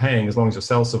will keep paying as long as your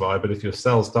cells survive. But if your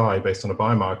cells die based on a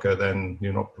biomarker, then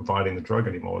you're not providing the drug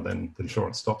anymore. Then the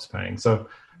insurance stops paying. So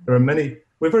there are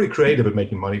we're very creative at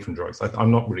making money from drugs.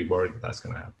 I'm not really worried that's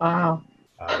going to happen. Wow.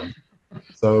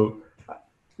 So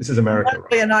this is America.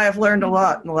 Leslie and I have learned a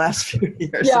lot in the last few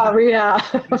years. Yeah.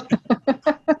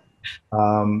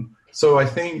 So I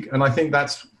think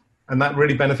that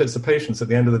really benefits the patients. At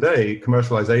the end of the day,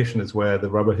 commercialization is where the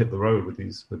rubber hit the road with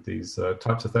these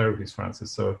types of therapies,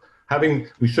 Francis. So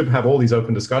we should have all these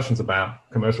open discussions about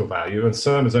commercial value, and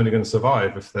CERM is only going to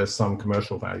survive if there's some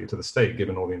commercial value to the state,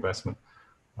 given all the investment.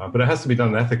 But it has to be done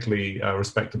in an ethically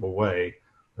respectable way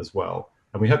as well.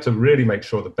 And we have to really make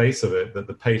sure the base of it, that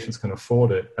the patients can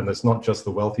afford it, and it's not just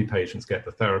the wealthy patients get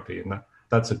the therapy. And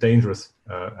that's a dangerous,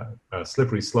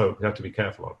 slippery slope we have to be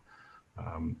careful of.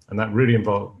 And that really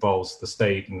involves the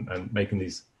state and making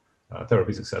these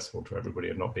therapies accessible to everybody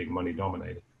and not being money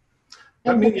dominated.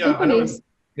 And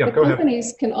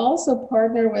companies can also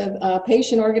partner with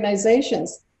patient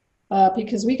organizations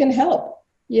because we can help,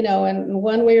 in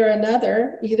one way or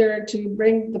another, either to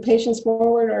bring the patients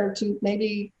forward or to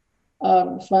maybe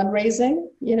fundraising,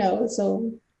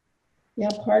 so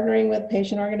partnering with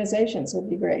patient organizations would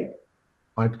be great.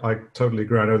 I totally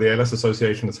agree. I know the ALS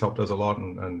Association has helped us a lot,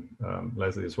 and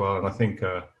Leslie as well, and I think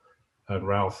and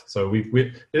Ralph. So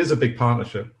it is a big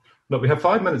partnership. Look, we have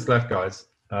 5 minutes left, guys.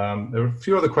 There are a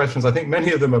few other questions. I think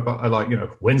many of them are like,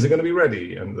 when's it going to be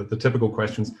ready, and the typical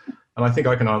questions. And I think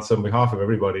I can answer on behalf of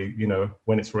everybody,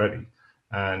 when it's ready.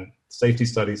 And safety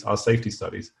studies are safety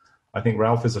studies. I think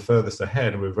Ralph is the furthest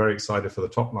ahead, and we're very excited for the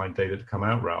top line data to come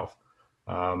out, Ralph.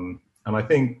 And I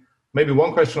think maybe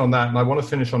one question on that, and I want to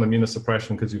finish on immunosuppression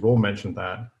because you've all mentioned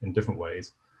that in different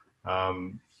ways.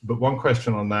 But one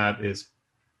question on that is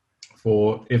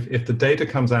for if the data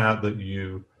comes out that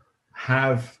you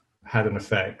have had an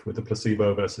effect with the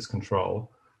placebo versus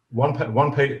control, one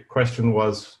question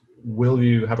was, will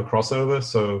you have a crossover?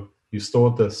 So you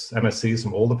stored this MSCs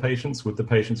from all the patients, with the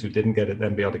patients who didn't get it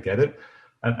then be able to get it?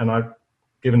 And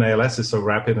given ALS is so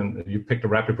rapid and you picked a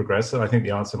rapid progressor, I think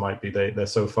the answer might be they're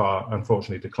so far,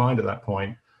 unfortunately, declined at that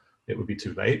point, it would be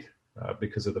too late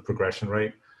because of the progression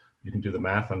rate. You can do the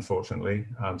math, unfortunately.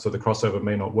 So the crossover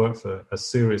may not work for a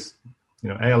serious,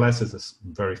 ALS is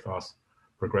a very fast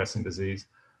progressing disease.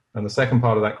 And the second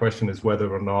part of that question is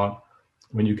whether or not,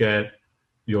 when you get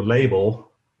your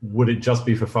label, would it just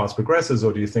be for fast progressors,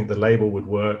 or do you think the label would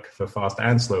work for fast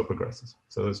and slow progressors?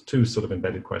 So there's two sort of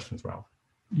embedded questions, Ralph.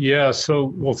 Yeah,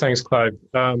 thanks, Clive.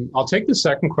 I'll take the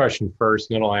second question first,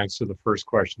 and then I'll answer the first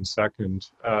question second.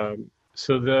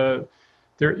 Obviously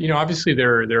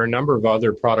there are a number of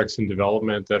other products in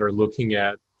development that are looking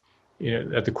at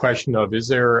the question of, is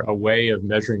there a way of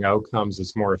measuring outcomes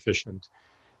that's more efficient?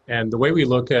 And the way we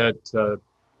look at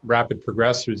rapid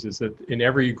progressors is that in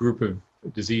every group of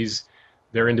disease,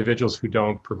 there are individuals who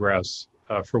don't progress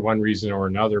for one reason or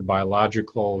another,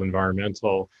 biological,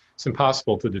 environmental. It's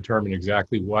impossible to determine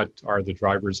exactly what are the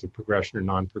drivers of progression or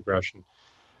non-progression.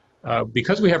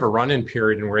 Because we have a run-in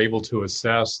period and we're able to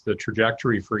assess the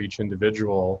trajectory for each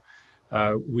individual,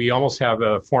 we almost have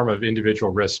a form of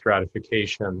individual risk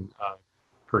stratification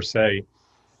per se.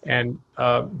 And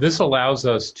this allows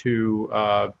us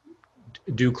to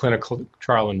do clinical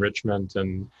trial enrichment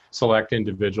and select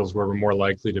individuals where we're more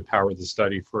likely to power the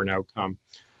study for an outcome.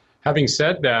 Having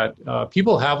said that,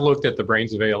 people have looked at the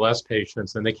brains of ALS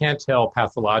patients, and they can't tell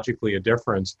pathologically a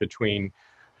difference between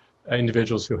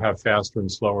individuals who have faster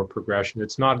and slower progression.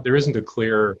 There isn't a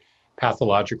clear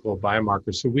pathological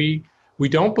biomarker. So we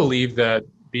don't believe that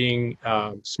being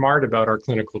smart about our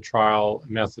clinical trial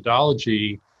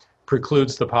methodology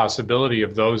precludes the possibility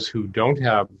of those who don't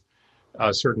have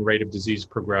a certain rate of disease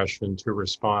progression to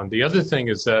respond. The other thing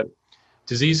is that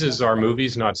diseases are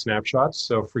movies, not snapshots.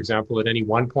 So, for example, at any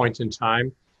one point in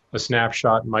time, a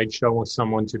snapshot might show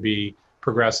someone to be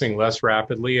progressing less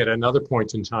rapidly. At another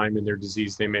point in time in their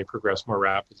disease, they may progress more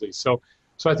rapidly. So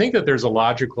I think that there's a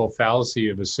logical fallacy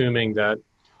of assuming that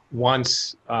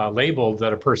once labeled,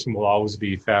 that a person will always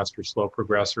be fast or slow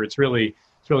progressor. It's really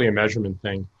a measurement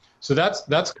thing. So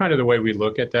that's kind of the way we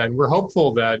look at that. And we're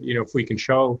hopeful that, if we can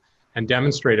show and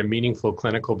demonstrate a meaningful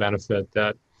clinical benefit,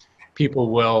 that people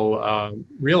will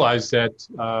realize that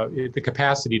the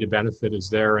capacity to benefit is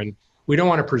there. And we don't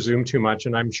want to presume too much.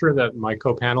 And I'm sure that my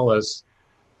co-panelists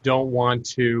don't want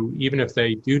to, even if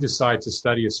they do decide to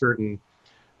study a certain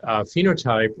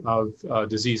phenotype of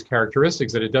disease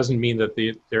characteristics, that it doesn't mean that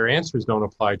their answers don't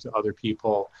apply to other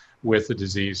people with the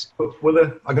disease. I'm going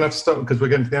to have to stop because we're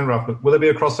getting to the end, Ralph, but will there be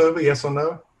a crossover, yes or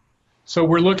no? So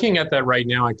we're looking at that right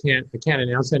now. I can't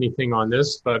announce anything on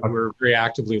this, but we're very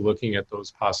actively looking at those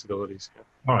possibilities.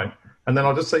 All right. And then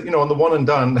I'll just say, on the one and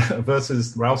done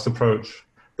versus Ralph's approach,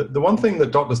 the one thing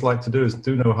that doctors like to do is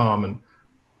do no harm. And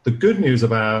the good news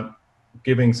about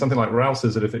giving something like Ralph's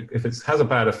is that if it has a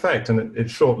bad effect and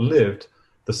it's short-lived,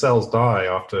 the cells die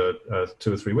after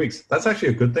 2 or 3 weeks. That's actually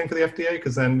a good thing for the FDA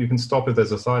because then you can stop if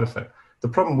there's a side effect. the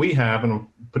problem we have, and I'm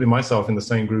putting myself in the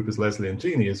same group as Leslie and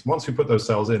Jeanne, is once we put those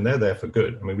cells in, they're there for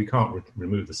good. I mean, we can't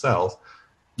remove the cells.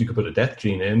 You could put a death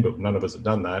gene in, but none of us have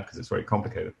done that because it's very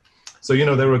complicated. So,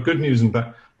 there are good news and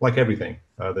bad, like everything,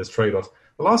 there's trade-offs.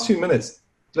 The last few minutes,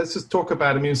 let's just talk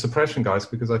about immune suppression, guys,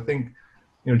 because I think,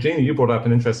 Jeanne, you brought up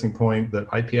an interesting point that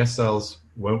iPS cells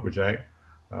won't reject.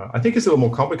 I think it's a little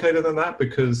more complicated than that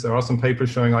because there are some papers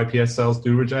showing iPS cells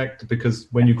do reject because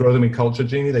when you grow them in culture,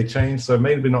 Jeanne, they change. So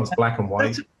maybe not as black and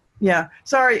white. Yeah.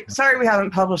 Sorry we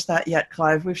haven't published that yet,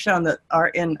 Clive. We've shown that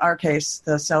in our case,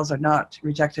 the cells are not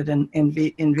rejected in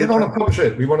vitro. Get on and publish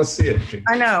it. We want to see it, Jeanne.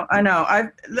 I know.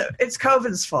 It's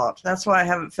COVID's fault. That's why I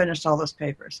haven't finished all those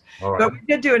papers. All right. But we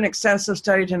did do an extensive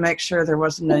study to make sure there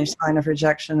wasn't any sign of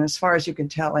rejection as far as you can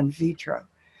tell in vitro.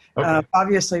 Okay.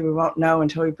 Obviously, we won't know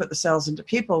until we put the cells into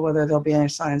people whether there'll be any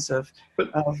signs of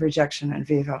rejection in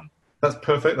vivo. That's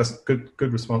perfect. That's good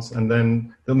response. And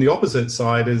then the opposite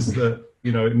side is that,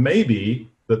 it may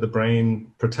be that the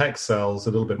brain protects cells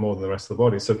a little bit more than the rest of the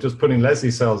body. So just putting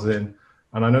Leslie cells in,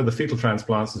 and I know the fetal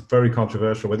transplants is very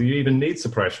controversial, whether you even need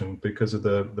suppression because of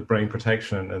the brain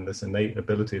protection and this innate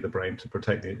ability of the brain to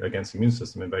protect against immune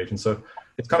system invasion. So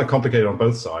it's kind of complicated on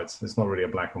both sides. It's not really a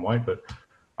black and white, but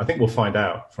I think we'll find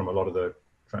out from a lot of the...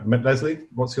 Leslie,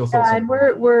 what's your thoughts? And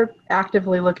we're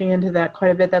actively looking into that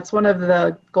quite a bit. That's one of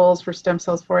the goals for Stem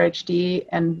Cells for HD,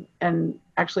 and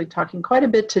actually talking quite a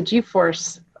bit to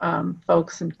G-Force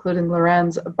folks, including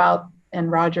Lorenz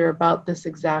and Roger about this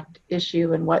exact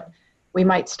issue and what we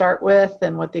might start with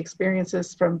and what the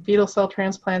experiences from fetal cell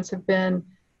transplants have been.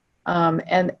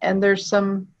 And there's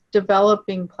some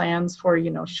developing plans for,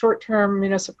 short-term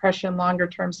immunosuppression,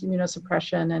 longer-term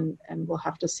immunosuppression, and we'll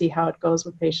have to see how it goes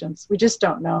with patients. We just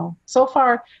don't know. So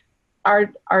far,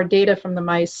 our data from the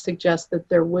mice suggests that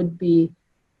there would be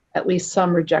at least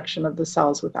some rejection of the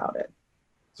cells without it.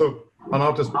 So, and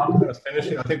I'll just finish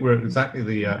it. I think we're at exactly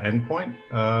the end point.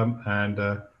 And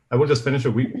I will just finish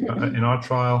in our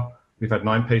trial, we've had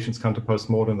 9 patients come to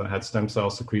postmortem that had stem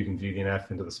cells secreting Jeanne F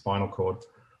into the spinal cord.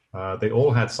 They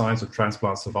all had signs of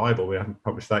transplant survival. We haven't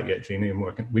published that yet, Jeanne.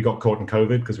 And we got caught in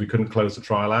COVID because we couldn't close the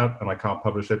trial out, and I can't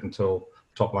publish it until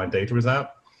top-line data is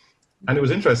out. And it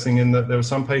was interesting in that there were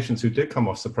some patients who did come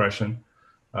off suppression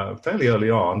fairly early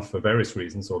on for various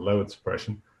reasons, or lowered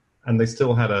suppression, and they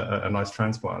still had a nice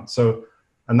transplant. So,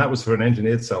 and that was for an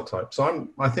engineered cell type. So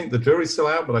I think the jury's still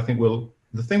out, but I think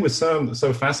the thing with CERM that's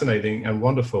so fascinating and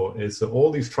wonderful is that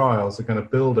all these trials are going to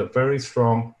build a very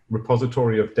strong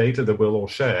repository of data that we'll all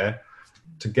share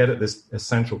to get at this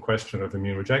essential question of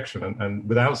immune rejection. And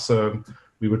without CERM,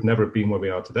 we would never have been where we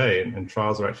are today. And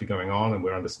trials are actually going on, and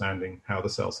we're understanding how the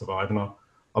cells survive. And I'll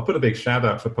put a big shout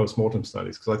out for postmortem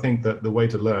studies, because I think that the way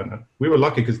to learn, we were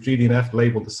lucky because Jeanne F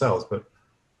labeled the cells, but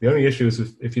the only issue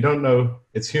is if you don't know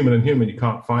it's human and human, you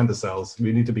can't find the cells.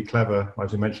 We need to be clever,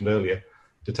 as we mentioned earlier.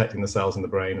 Detecting the cells in the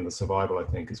brain and the survival, I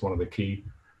think, is one of the key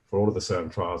for all of the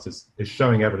CERN trials, is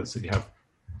showing evidence that you have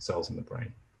cells in the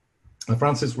brain.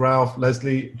 Francis, Ralph,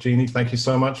 Leslie, Jeanne, thank you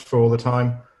so much for all the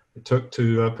time it took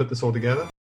to put this all together.